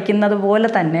ടെക്സ്റ്റിൽ പഠിക്കുന്നത് പോലെ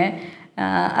തന്നെ,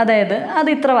 അതായത് അത്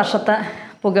ഇത്ര വർഷത്തെ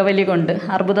പുകവലി കൊണ്ട്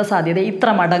അർബുദ സാധ്യത ഇത്ര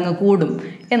മടങ്ങ് കൂടും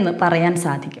എന്ന് പറയാൻ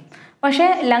സാധിക്കും. പക്ഷേ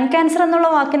ലങ് ക്യാൻസർ എന്നുള്ള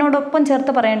വാക്കിനോടൊപ്പം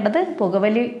ചേർത്ത് പറയേണ്ടത്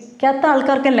പുകവലിക്കാത്ത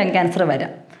ആൾക്കാർക്കും ലങ് ക്യാൻസർ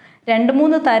വരാം.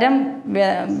 2-3 തരം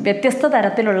വ്യത്യസ്ത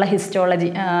തരത്തിലുള്ള ഹിസ്റ്റോളജി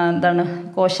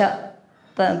കോശ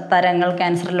തരങ്ങൾ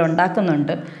ക്യാൻസറിൽ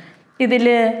ഉണ്ടാക്കുന്നുണ്ട്. ഇതിൽ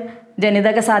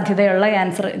ജനിതക സാധ്യതയുള്ള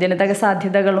ജനിതക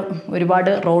സാധ്യതകളും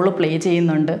ഒരുപാട് റോള് പ്ലേ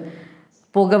ചെയ്യുന്നുണ്ട്.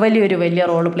 പുകവലി ഒരു വലിയ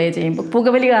റോള് പ്ലേ ചെയ്യുമ്പോൾ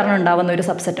പുകവലി കാരണം ഉണ്ടാകുന്ന ഒരു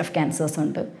സബ്സെറ്റ് ഓഫ് ക്യാൻസേഴ്സ്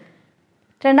ഉണ്ട്.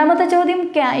 രണ്ടാമത്തെ ചോദ്യം,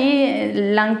 ഈ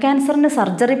ലങ് ക്യാൻസറിന്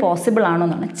സർജറി പോസിബിൾ ആണോ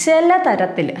എന്നാണ്. ചില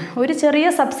തരത്തിൽ ഒരു ചെറിയ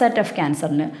സബ്സെറ്റ് ഓഫ്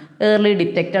ക്യാൻസറിന് ഏർലി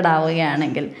ഡിറ്റക്റ്റഡ്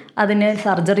ആവുകയാണെങ്കിൽ അതിന്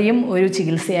സർജറിയും ഒരു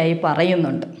ചികിത്സയായി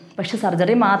പറയുന്നുണ്ട്. പക്ഷെ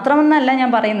സർജറി മാത്രമെന്നല്ല ഞാൻ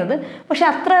പറയുന്നത്. പക്ഷെ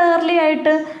അത്ര ഏർലി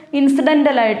ആയിട്ട്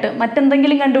ഇൻസിഡൻ്റലായിട്ട്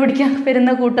മറ്റെന്തെങ്കിലും കണ്ടുപിടിക്കാൻ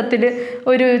വരുന്ന കൂട്ടത്തിൽ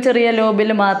ഒരു ചെറിയ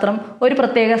ലോബിൽ മാത്രം ഒരു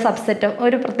പ്രത്യേക സബ്സെറ്റ്,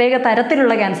 ഒരു പ്രത്യേക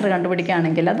തരത്തിലുള്ള ക്യാൻസർ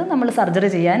കണ്ടുപിടിക്കുകയാണെങ്കിൽ അത് നമ്മൾ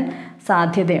സർജറി ചെയ്യാൻ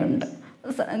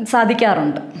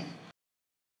സാധിക്കാറുണ്ട്.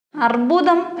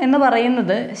 അർബുദം എന്ന്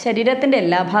പറയുന്നത് ശരീരത്തിൻ്റെ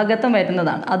എല്ലാ ഭാഗത്തും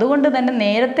വരുന്നതാണ്. അതുകൊണ്ട് തന്നെ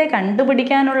നേരത്തെ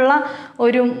കണ്ടുപിടിക്കാനുള്ള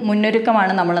ഒരു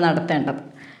മുന്നൊരുക്കമാണ് നമ്മൾ നടത്തേണ്ടത്.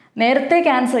 നേരത്തെ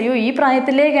ക്യാൻസർ, ഈ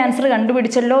പ്രായത്തിലേ ക്യാൻസർ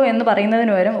കണ്ടുപിടിച്ചല്ലോ എന്ന്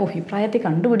പറയുന്നതിന് പകരം ഈ പ്രായത്തിൽ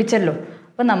കണ്ടുപിടിച്ചല്ലോ,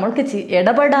 അപ്പോൾ നമ്മൾക്ക്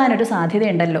ഇടപെടാനൊരു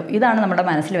സാധ്യതയുണ്ടല്ലോ, ഇതാണ് നമ്മുടെ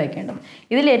മനസ്സിൽ വയ്ക്കേണ്ടത്.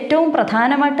 ഇതിൽ ഏറ്റവും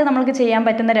പ്രധാനമായിട്ട് നമ്മൾക്ക് ചെയ്യാൻ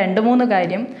പറ്റുന്ന 2-3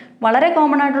 കാര്യം, വളരെ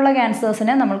കോമൺ ആയിട്ടുള്ള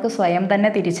ക്യാൻസേഴ്സിനെ നമ്മൾക്ക് സ്വയം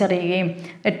തന്നെ തിരിച്ചറിയുകയും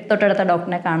തൊട്ടടുത്ത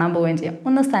ഡോക്ടറിനെ കാണാൻ പോവുകയും ചെയ്യാം.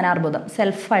 ഒന്ന്, സ്തനാർബുദം,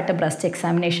 സെൽഫായിട്ട് ബ്രസ്റ്റ്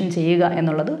എക്സാമിനേഷൻ ചെയ്യുക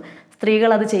എന്നുള്ളത്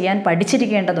സ്ത്രീകൾ അത് ചെയ്യാൻ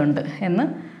പഠിച്ചിരിക്കേണ്ടതുണ്ട് എന്ന്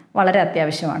വളരെ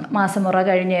അത്യാവശ്യമാണ്. മാസമുറ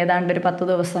കഴിഞ്ഞ് ഏതാണ്ട് ഒരു 10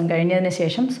 ദിവസം കഴിഞ്ഞതിന്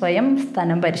ശേഷം സ്വയം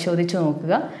സ്തനം പരിശോധിച്ച്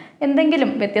നോക്കുക. എന്തെങ്കിലും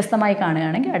വ്യത്യസ്തമായി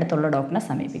കാണുകയാണെങ്കിൽ അടുത്തുള്ള ഡോക്ടറിനെ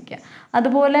സമീപിക്കുക.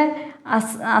 അതുപോലെ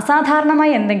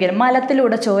അസാധാരണമായി എന്തെങ്കിലും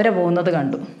മലത്തിലൂടെ ചോര പോകുന്നത്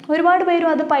കണ്ടു, ഒരുപാട് പേരും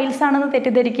അത് പൈൽസ് ആണെന്ന്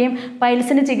തെറ്റിദ്ധരിക്കുകയും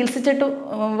പൈൽസിന് ചികിത്സിച്ചിട്ട്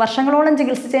വർഷങ്ങളോളം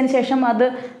ചികിത്സിച്ചതിന് ശേഷം അത്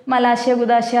മലാശയ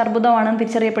ഗുദാശയ അർബുദമാണെന്ന്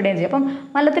തിരിച്ചറിയപ്പെടുകയും ചെയ്യും. അപ്പം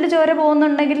മലത്തിൽ ചോര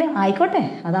പോകുന്നുണ്ടെങ്കിൽ ആയിക്കോട്ടെ,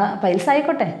 അതാ പൈൽസ്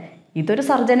ആയിക്കോട്ടെ, ഇതൊരു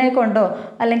സർജനെ കൊണ്ടോ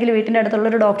അല്ലെങ്കിൽ വീട്ടിൻ്റെ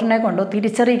അടുത്തുള്ളൊരു ഡോക്ടറിനെ കൊണ്ടോ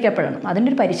തിരിച്ചറിയിക്കപ്പെടണം. അതിൻ്റെ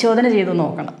ഒരു പരിശോധന ചെയ്ത്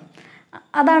നോക്കണം.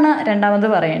 അതാണ് രണ്ടാമത്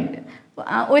പറയേണ്ടത്.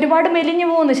 ഒരുപാട് മെലിഞ്ഞു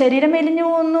പോകുന്നു, ശരീരം മെലിഞ്ഞു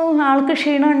പോകുന്നു, ആൾക്ക്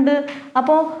ക്ഷീണമുണ്ട്,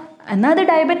 അപ്പോൾ എന്നാൽ അത്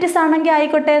ഡയബറ്റീസ് ആണെങ്കിൽ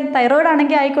ആയിക്കോട്ടെ, തൈറോയിഡ്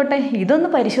ആണെങ്കിൽ ആയിക്കോട്ടെ, ഇതൊന്ന്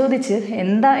പരിശോധിച്ച്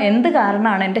എന്ത്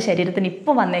കാരണമാണ് എൻ്റെ ശരീരത്തിന്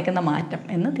ഇപ്പോൾ വന്നേക്കുന്ന മാറ്റം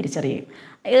എന്ന് തിരിച്ചറിയും.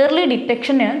 ഏർലി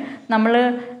ഡിറ്റക്ഷന്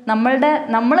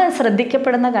നമ്മൾ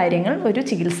ശ്രദ്ധിക്കപ്പെടുന്ന കാര്യങ്ങൾ ഒരു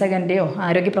ചികിത്സകൻ്റെയോ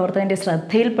ആരോഗ്യ പ്രവർത്തകൻ്റെയോ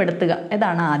ശ്രദ്ധയിൽപ്പെടുത്തുക,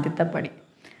 ഇതാണ് ആദ്യത്തെ പടി.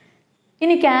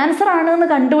 ഇനി ക്യാൻസർ ആണെന്ന്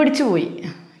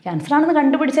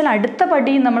കണ്ടുപിടിച്ചാൽ അടുത്ത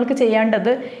പടി നമ്മൾക്ക്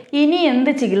ചെയ്യേണ്ടത് ഇനി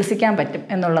എന്ത് ചികിത്സിക്കാൻ പറ്റും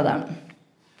എന്നുള്ളതാണ്.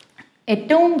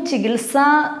 ഏറ്റവും ചികിത്സാ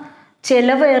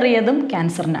ചെലവേറിയതും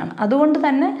ക്യാൻസറിനാണ്. അതുകൊണ്ട്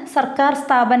തന്നെ സർക്കാർ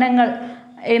സ്ഥാപനങ്ങൾ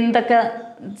എന്തൊക്കെ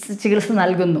ചികിത്സ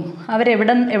നൽകുന്നു,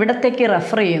 എവിടത്തേക്ക്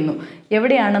റെഫർ ചെയ്യുന്നു,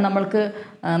 എവിടെയാണ് നമ്മൾക്ക്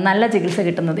നല്ല ചികിത്സ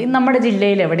കിട്ടുന്നത്, നമ്മുടെ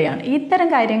ജില്ലയിൽ എവിടെയാണ്, ഇത്തരം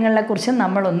കാര്യങ്ങളെക്കുറിച്ച്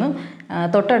നമ്മളൊന്ന്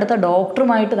തൊട്ടടുത്ത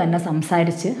ഡോക്ടറുമായിട്ട് തന്നെ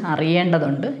സംസാരിച്ച്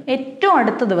അറിയേണ്ടതുണ്ട്. ഏറ്റവും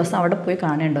അടുത്ത ദിവസം അവിടെ പോയി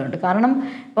കാണേണ്ടതുണ്ട്. കാരണം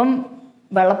ഇപ്പം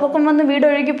വെള്ളപ്പൊക്കം വന്ന്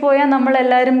വീടൊഴുകിപ്പോയാൽ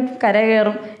നമ്മളെല്ലാവരും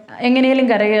കരകയറും, എങ്ങനെയും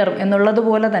കരകയറും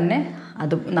എന്നുള്ളതുപോലെ തന്നെ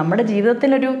അത് നമ്മുടെ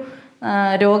ജീവിതത്തിലൊരു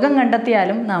രോഗം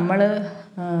കണ്ടെത്തിയാലും നമ്മൾ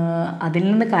അതിൽ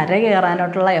നിന്ന്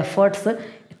കരകയറാനായിട്ടുള്ള എഫേർട്സ്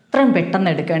എത്രയും പെട്ടെന്ന്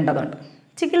എടുക്കേണ്ടതുണ്ട്.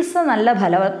 ചികിത്സ നല്ല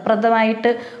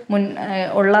ഫലപ്രദമായിട്ട്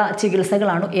ഉള്ള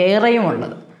ചികിത്സകളാണ് ഏറെയും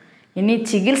ഉള്ളത്. ഇനി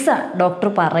ചികിത്സ ഡോക്ടർ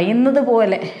പറയുന്നത്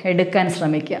പോലെ എടുക്കാൻ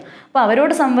ശ്രമിക്കുക. അപ്പോൾ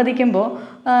അവരോട് സംവദിക്കുമ്പോൾ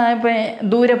ഇപ്പോൾ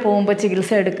ദൂരെ പോകുമ്പോൾ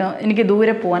ചികിത്സ എനിക്ക്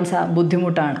ദൂരെ പോകാൻ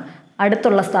ബുദ്ധിമുട്ടാണ്,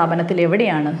 അടുത്തുള്ള സ്ഥാപനത്തിൽ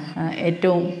എവിടെയാണ്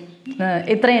ഏറ്റവും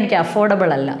ഇത്രയും എനിക്ക് അഫോർഡബിൾ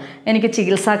അല്ല, എനിക്ക്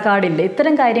ചികിത്സാ കാർഡില്ല,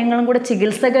 ഇത്തരം കാര്യങ്ങളും കൂടെ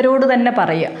ചികിത്സകരോട് തന്നെ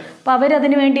പറയുക. അപ്പോൾ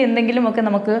അവരതിനു വേണ്ടി എന്തെങ്കിലുമൊക്കെ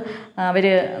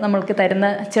നമ്മൾക്ക് തരുന്ന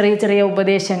ചെറിയ ചെറിയ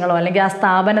ഉപദേശങ്ങളോ അല്ലെങ്കിൽ ആ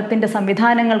സ്ഥാപനത്തിൻ്റെ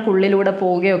സംവിധാനങ്ങൾക്കുള്ളിലൂടെ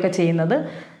പോവുകയൊക്കെ ചെയ്യുന്നത്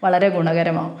വളരെ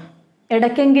ഗുണകരമാവും.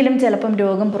 ഇടയ്ക്കെങ്കിലും ചിലപ്പം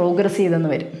രോഗം പ്രോഗ്രസ്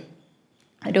ചെയ്തെന്ന് വരും.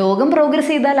 രോഗം പ്രോഗ്രസ്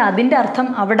ചെയ്താൽ അതിൻ്റെ അർത്ഥം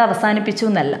അവിടെ അവസാനിപ്പിച്ചു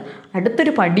എന്നല്ല,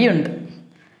 അടുത്തൊരു പടിയുണ്ട്.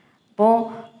 അപ്പോൾ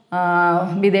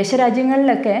വിദേശ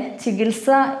രാജ്യങ്ങളിലൊക്കെ ചികിത്സ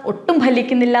ഒട്ടും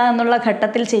ഫലിക്കുന്നില്ല എന്നുള്ള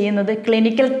ഘട്ടത്തിൽ ചെയ്യുന്നത്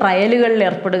ക്ലിനിക്കൽ ട്രയലുകളിൽ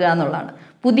ഏർപ്പെടുക എന്നുള്ളതാണ്.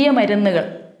 പുതിയ മരുന്നുകൾ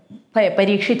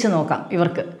പരീക്ഷിച്ച് നോക്കാം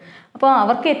ഇവർക്ക്. അപ്പോൾ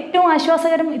അവർക്ക് ഏറ്റവും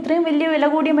ആശ്വാസകരം ഇത്രയും വലിയ വില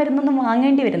കൂടിയ മരുന്നൊന്നും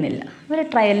വാങ്ങേണ്ടി വരുന്നില്ല, ഇവർ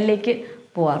ട്രയലിലേക്ക്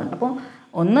പോകാറുണ്ട്. അപ്പോൾ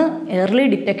ഒന്ന് ഏർലി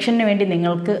ഡിറ്റക്ഷന് വേണ്ടി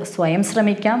നിങ്ങൾക്ക് സ്വയം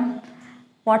ശ്രമിക്കാം.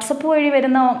 വാട്സപ്പ് വഴി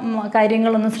വരുന്ന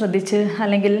കാര്യങ്ങളൊന്ന് ശ്രദ്ധിച്ച്,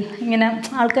 അല്ലെങ്കിൽ ഇങ്ങനെ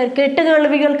ആൾക്കാർ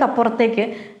കേട്ടുകേൾവികൾക്കപ്പുറത്തേക്ക്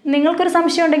നിങ്ങൾക്കൊരു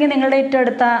സംശയം ഉണ്ടെങ്കിൽ നിങ്ങളുടെ ഏറ്റവും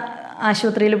അടുത്ത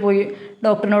ആശുപത്രിയിൽ പോയി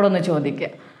ഡോക്ടറിനോടൊന്ന് ചോദിക്കുക.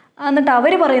 എന്നിട്ട്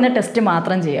അവർ പറയുന്ന ടെസ്റ്റ്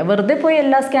മാത്രം ചെയ്യുക. വെറുതെ പോയി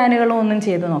എല്ലാ സ്കാനുകളും ഒന്നും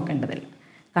ചെയ്ത് നോക്കേണ്ടതില്ല.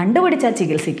 കണ്ടുപിടിച്ചാൽ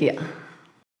ചികിത്സിക്കുക.